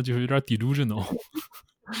听的就是有点 delusional。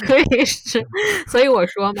可以是，所以我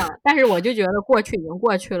说嘛，但是我就觉得过去已经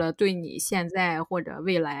过去了，对你现在或者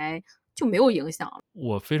未来就没有影响了。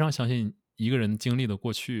我非常相信一个人经历的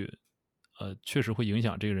过去，确实会影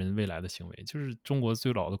响这个人未来的行为。就是中国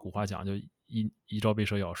最老的古话讲，就一朝被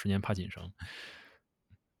蛇咬，10年怕井绳。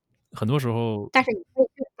很多时候，但是你可以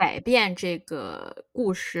去改变这个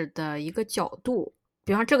故事的一个角度，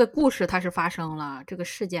比方这个故事它是发生了，这个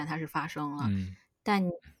事件它是发生了，嗯，但你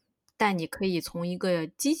但你可以从一个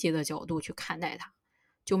积极的角度去看待它，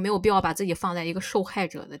就没有必要把自己放在一个受害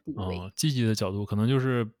者的地位。积极的角度可能就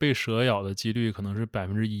是被蛇咬的几率可能是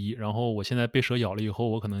1%，然后我现在被蛇咬了以后，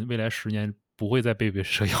我可能未来10年不会再被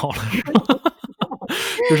蛇咬了，是吧？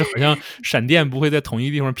就是好像闪电不会在同一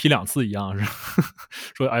地方劈2次一样，是吧？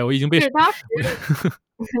说哎，我已经被是当时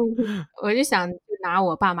我就想就拿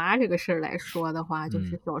我爸妈这个事儿来说的话，就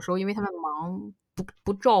是嗯小时候因为他们忙，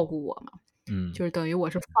不照顾我嘛，嗯就是等于我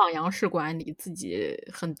是放羊式管理，自己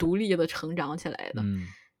很独立的成长起来的。嗯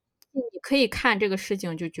你可以看这个事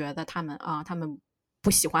情就觉得他们不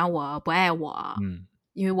喜欢我，不爱我，嗯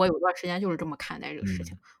因为我有段时间就是这么看待这个事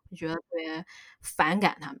情，嗯我觉得特别反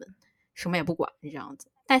感他们，什么也不管这样子。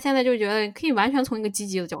但现在就觉得可以完全从一个积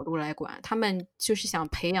极的角度来管，他们就是想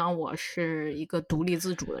培养我是一个独立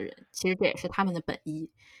自主的人，其实这也是他们的本意。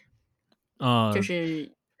就啊、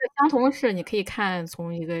是相同的事，你可以看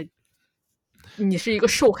从一个你是一个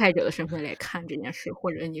受害者的身份来看这件事，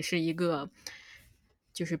或者你是一个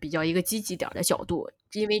就是比较一个积极点儿的角度，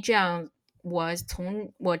因为这样我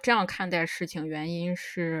从我这样看待事情，原因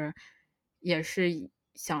是也是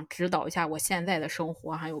想指导一下我现在的生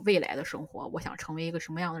活，还有未来的生活，我想成为一个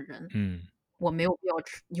什么样的人，嗯，我没有必要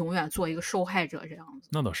永远做一个受害者这样子。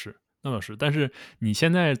那倒是，那倒是。但是你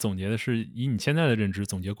现在总结的是以你现在的认知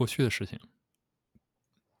总结过去的事情，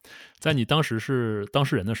在你当时是当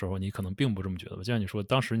事人的时候，你可能并不这么觉得吧。就像你说，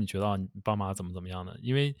当时你觉得啊，你爸妈怎么怎么样的，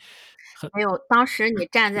因为没有，当时你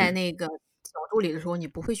站在那个角度里的时候，你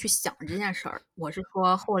不会去想这件事儿。我是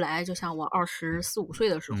说，后来就像我24、25岁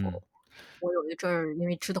的时候，嗯我有一阵儿因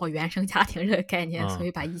为知道原生家庭这个概念，所啊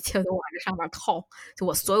以把一切都往这上面套。就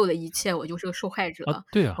我所有的一切，我就是个受害者，啊，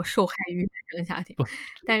对啊，我受害于原生家庭。不，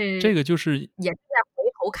但是这个就是也是在回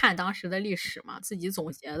头看当时的历史嘛，自己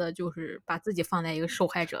总结的就是把自己放在一个受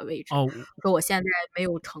害者位置。哦，我说我现在没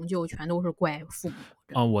有成就，全都是怪父母，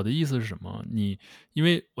真啊，的。我的意思是什么？因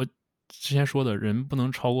为我之前说的人不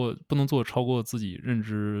能做超过自己认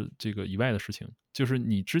知这个以外的事情。就是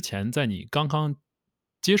你之前在你刚刚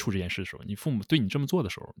接触这件事的时候，你父母对你这么做的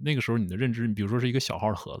时候，那个时候你的认知，你比如说是一个小号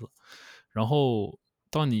的盒子，然后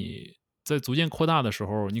当你在逐渐扩大的时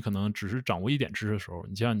候，你可能只是掌握一点知识的时候，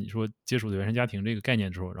你像你说接触的原生家庭这个概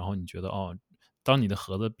念之后，然后你觉得哦，当你的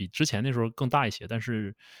盒子比之前那时候更大一些，但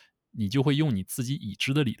是你就会用你自己已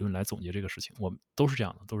知的理论来总结这个事情。我们都是这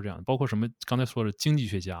样的，都是这样的。包括什么刚才说的经济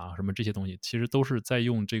学家啊，什么这些东西，其实都是在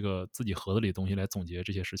用这个自己盒子里的东西来总结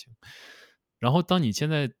这些事情。然后当你现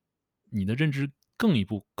在你的认知更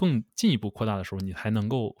进一步扩大的时候，你还能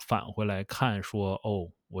够返回来看说，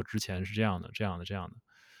哦，我之前是这样的，这样的，这样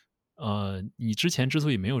的。你之前之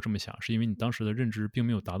所以没有这么想，是因为你当时的认知并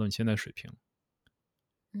没有达到你现在水平。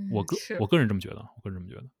嗯，我是。个人这么觉得，我个人这么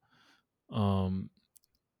觉得。嗯，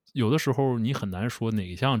有的时候你很难说哪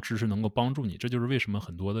一项知识能够帮助你，这就是为什么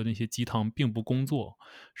很多的那些鸡汤并不工作，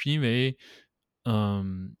是因为，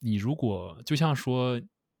你如果就像说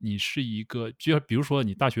你是一个，就像比如说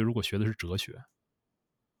你大学如果学的是哲学，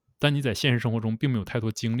但你在现实生活中并没有太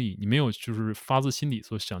多经历，你没有就是发自心底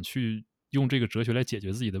所想去用这个哲学来解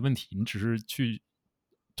决自己的问题，你只是去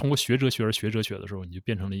通过学哲学而学哲学的时候，你就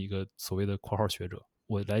变成了一个所谓的（括号）学者。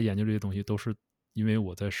我来研究这些东西，都是因为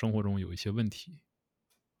我在生活中有一些问题，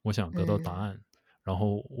我想得到答嗯。案，然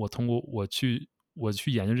后我通过我去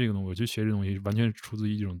研究这个东西，我去学这个东西，完全出自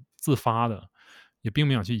于一种自发的，也并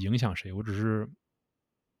没想去影响谁，我只是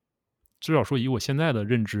至少说以我现在的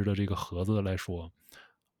认知的这个盒子来说，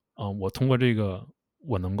我通过这个，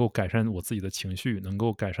我能够改善我自己的情绪，能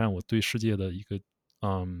够改善我对世界的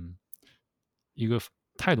嗯一个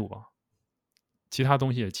态度吧。其他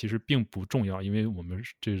东西其实并不重要，因为我们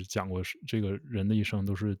这是讲过是这个人的一生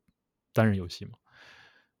都是单人游戏嘛。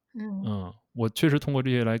嗯。我确实通过这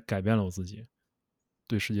些来改变了我自己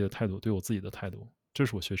对世界的态度，对我自己的态度，这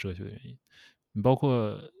是我学哲学的原因。你包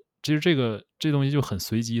括其实这东西就很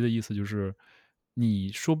随机的意思，就是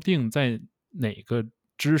你说不定在哪个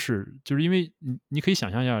知识，就是因为你可以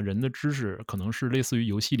想象一下，人的知识可能是类似于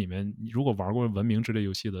游戏里面，你如果玩过文明之类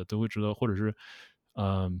游戏的，都会知道，或者是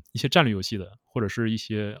一些战略游戏的，或者是一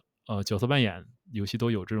些角色扮演游戏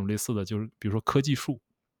都有这种类似的，就是比如说科技树。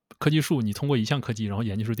科技树，你通过一项科技，然后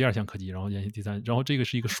研究出第二项科技，然后研究第三，然后这个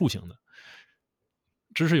是一个树形的。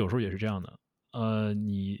知识有时候也是这样的，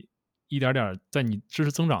你一点点在你知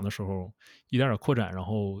识增长的时候，一点点扩展，然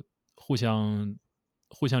后互相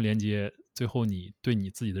连接，最后你对你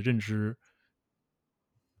自己的认知，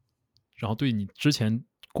然后对你之前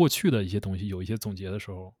过去的一些东西有一些总结的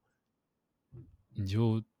时候，你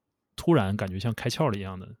就突然感觉像开窍了一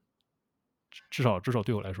样的，至少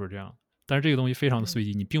对我来说是这样。但是这个东西非常的随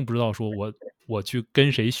机，你并不知道说我去跟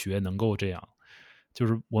谁学能够这样。就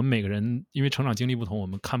是我们每个人因为成长经历不同，我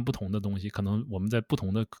们看不同的东西，可能我们在不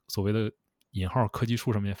同的所谓的引号科技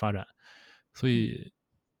树上面发展，所以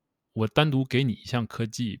我单独给你一项科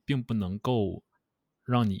技，并不能够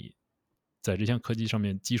让你在这项科技上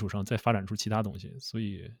面基础上再发展出其他东西。所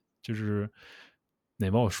以就是哪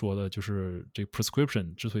报说的，就是这个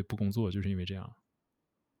prescription 之所以不工作，就是因为这样。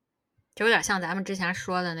就有点像咱们之前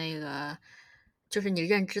说的那个，就是你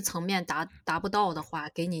认知层面达不到的话，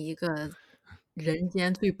给你一个人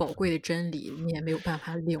间最宝贵的真理，你也没有办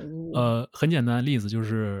法领悟。很简单的例子就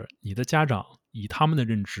是你的家长以他们的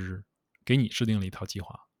认知给你制定了一套计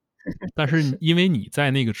划，但是是。因为你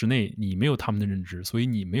在那个之内，你没有他们的认知，所以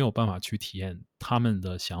你没有办法去体验他们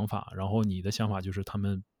的想法。然后你的想法就是他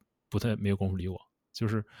们没有功夫理我，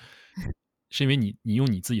是因为你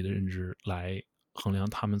用你自己的认知来衡量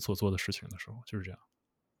他们所做的事情的时候，就是这样。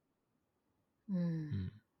嗯。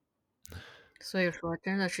嗯，所以说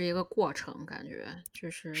真的是一个过程，感觉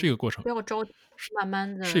就是是一个过程。不要着急，慢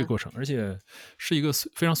慢的。是一个过程，而且是一个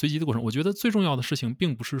非常随机的过程。我觉得最重要的事情，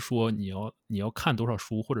并不是说你要看多少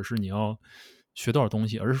书，或者是你要学多少东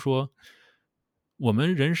西，而是说我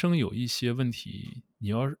们人生有一些问题，你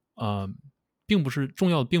要并不是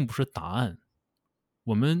重要的，并不是答案。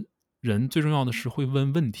我们人最重要的是会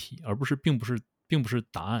问问题，而不是并不是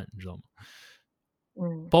答案，你知道吗？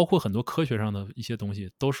包括很多科学上的一些东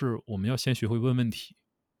西，都是我们要先学会问问题，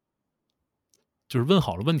就是问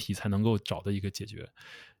好了问题才能够找到一个解决。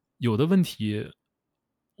有的问题，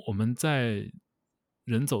我们在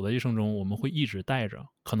人走的一生中，我们会一直带着，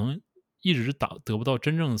可能一直得不到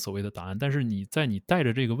真正所谓的答案。但是你带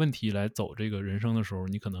着这个问题来走这个人生的时候，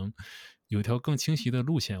你可能有一条更清晰的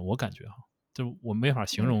路线。我感觉就我没法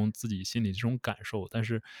形容自己心里这种感受，但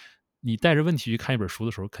是你带着问题去看一本书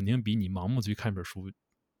的时候，肯定比你盲目去看一本书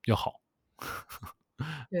要好。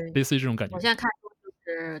对，类似于这种感觉。我现在看书就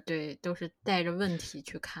是对，都是带着问题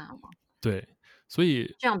去看嘛。对，所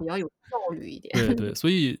以这样比较有效率一点。对对，所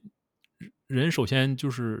以人首先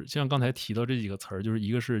就是像刚才提到这几个词儿，就是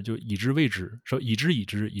一个是就已知未知，说已知已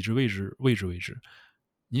知，已知未知，未知未知。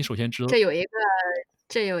你首先知道这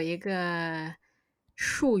有一个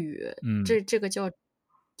术语，这个叫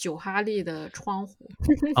酒哈利的窗户。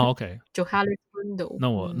OK， 酒哈利 window。那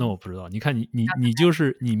我不知道。你看你就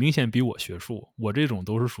是你明显比我学术，我这种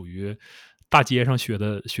都是属于大街上学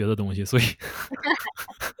的东西，所以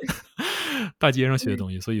大街上学的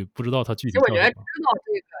东西，所以不知道它具体叫什么。其实我觉得知道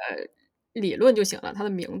这个理论就行了，它的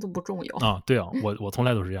名字不重要啊。对啊，我从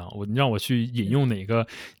来都是这样。你让我去引用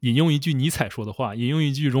一句尼采说的话，引用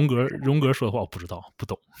一句荣格说的话，我不知道，不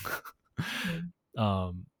懂。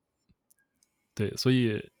对，所以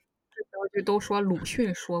这时候就都说鲁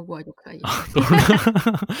迅说过就可以了。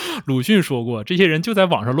鲁迅说过，这些人就在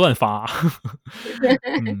网上乱发。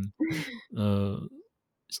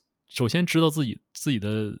首先知道自己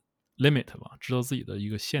的 limit 吧，知道自己的一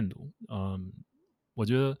个限度。我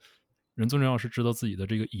觉得人最重要是知道自己的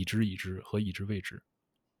这个已知和已知未知。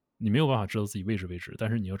你没有办法知道自己未知，但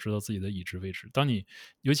是你要知道自己的已知未知。当你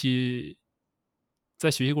尤其在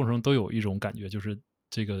学习过程中都有一种感觉，就是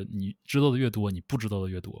这个你知道的越多，你不知道的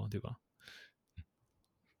越多，对吧？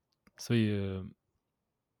所以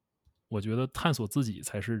我觉得探索自己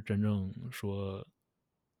才是真正说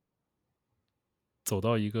走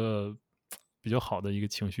到一个比较好的一个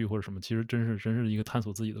情绪或者什么，其实真是一个探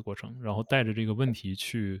索自己的过程，然后带着这个问题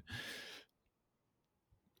去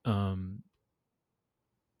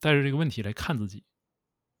带着这个问题来看自己。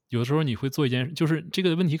有的时候你会做一件，就是这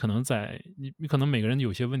个问题可能在你可能每个人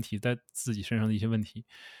有些问题在自己身上的一些问题，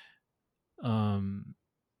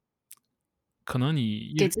可能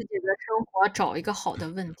你给自己的生活找一个好的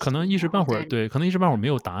问题，可能一时半会儿对，可能一时半会儿没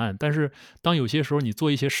有答案，但是当有些时候你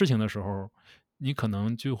做一些事情的时候，你可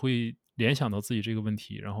能就会联想到自己这个问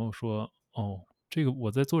题，然后说哦，这个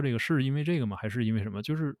我在做这个是因为这个吗？还是因为什么？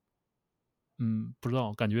就是不知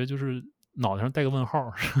道，感觉就是脑袋上带个问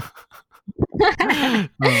号。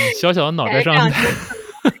小小的脑袋上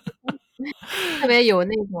特别有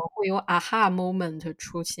那种会有 aha moment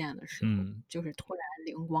出现的时候，就是突然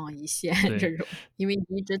灵光一现这种，因为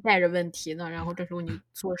你一直带着问题呢，然后这时候你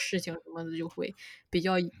做事情什么的就会比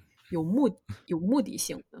较有目的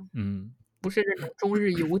性的，不是那种终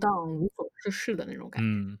日游荡无所事事的那种感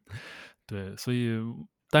觉。对，所以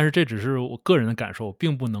但是这只是我个人的感受，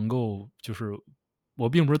并不能够就是我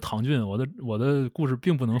并不是唐骏，我的故事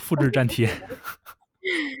并不能复制粘贴。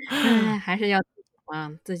还是要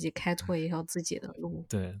自己开拓一条自己的路。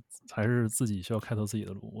对，还是自己需要开拓自己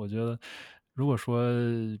的路。我觉得如果说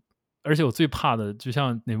而且我最怕的就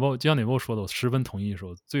像哪波说的，我十分同意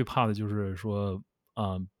说最怕的就是说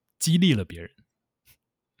激励了别人。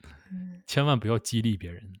千万不要激励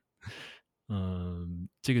别人。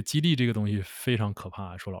这个激励这个东西非常可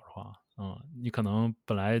怕，说老实话。你可能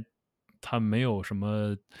本来他没有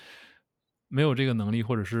这个能力，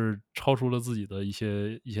或者是超出了自己的一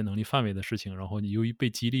些能力范围的事情，然后你由于被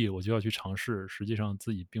激励，我就要去尝试，实际上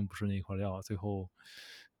自己并不是那一块料，最后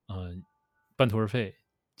半途而废。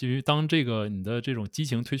至于当你的这种激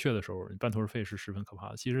情退却的时候，你半途而废是十分可怕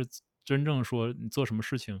的。其实真正说你做什么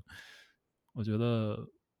事情，我觉得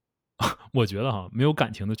没有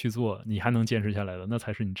感情的去做，你还能坚持下来的，那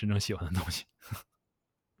才是你真正喜欢的东西。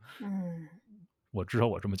至少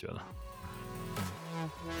我这么觉得。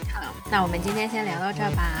好，那我们今天先聊到这儿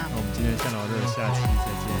吧。那我们今天先聊到这儿，下期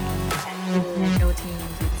再见。感谢收听，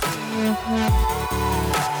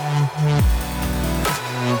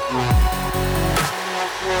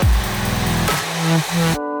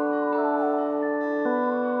再见。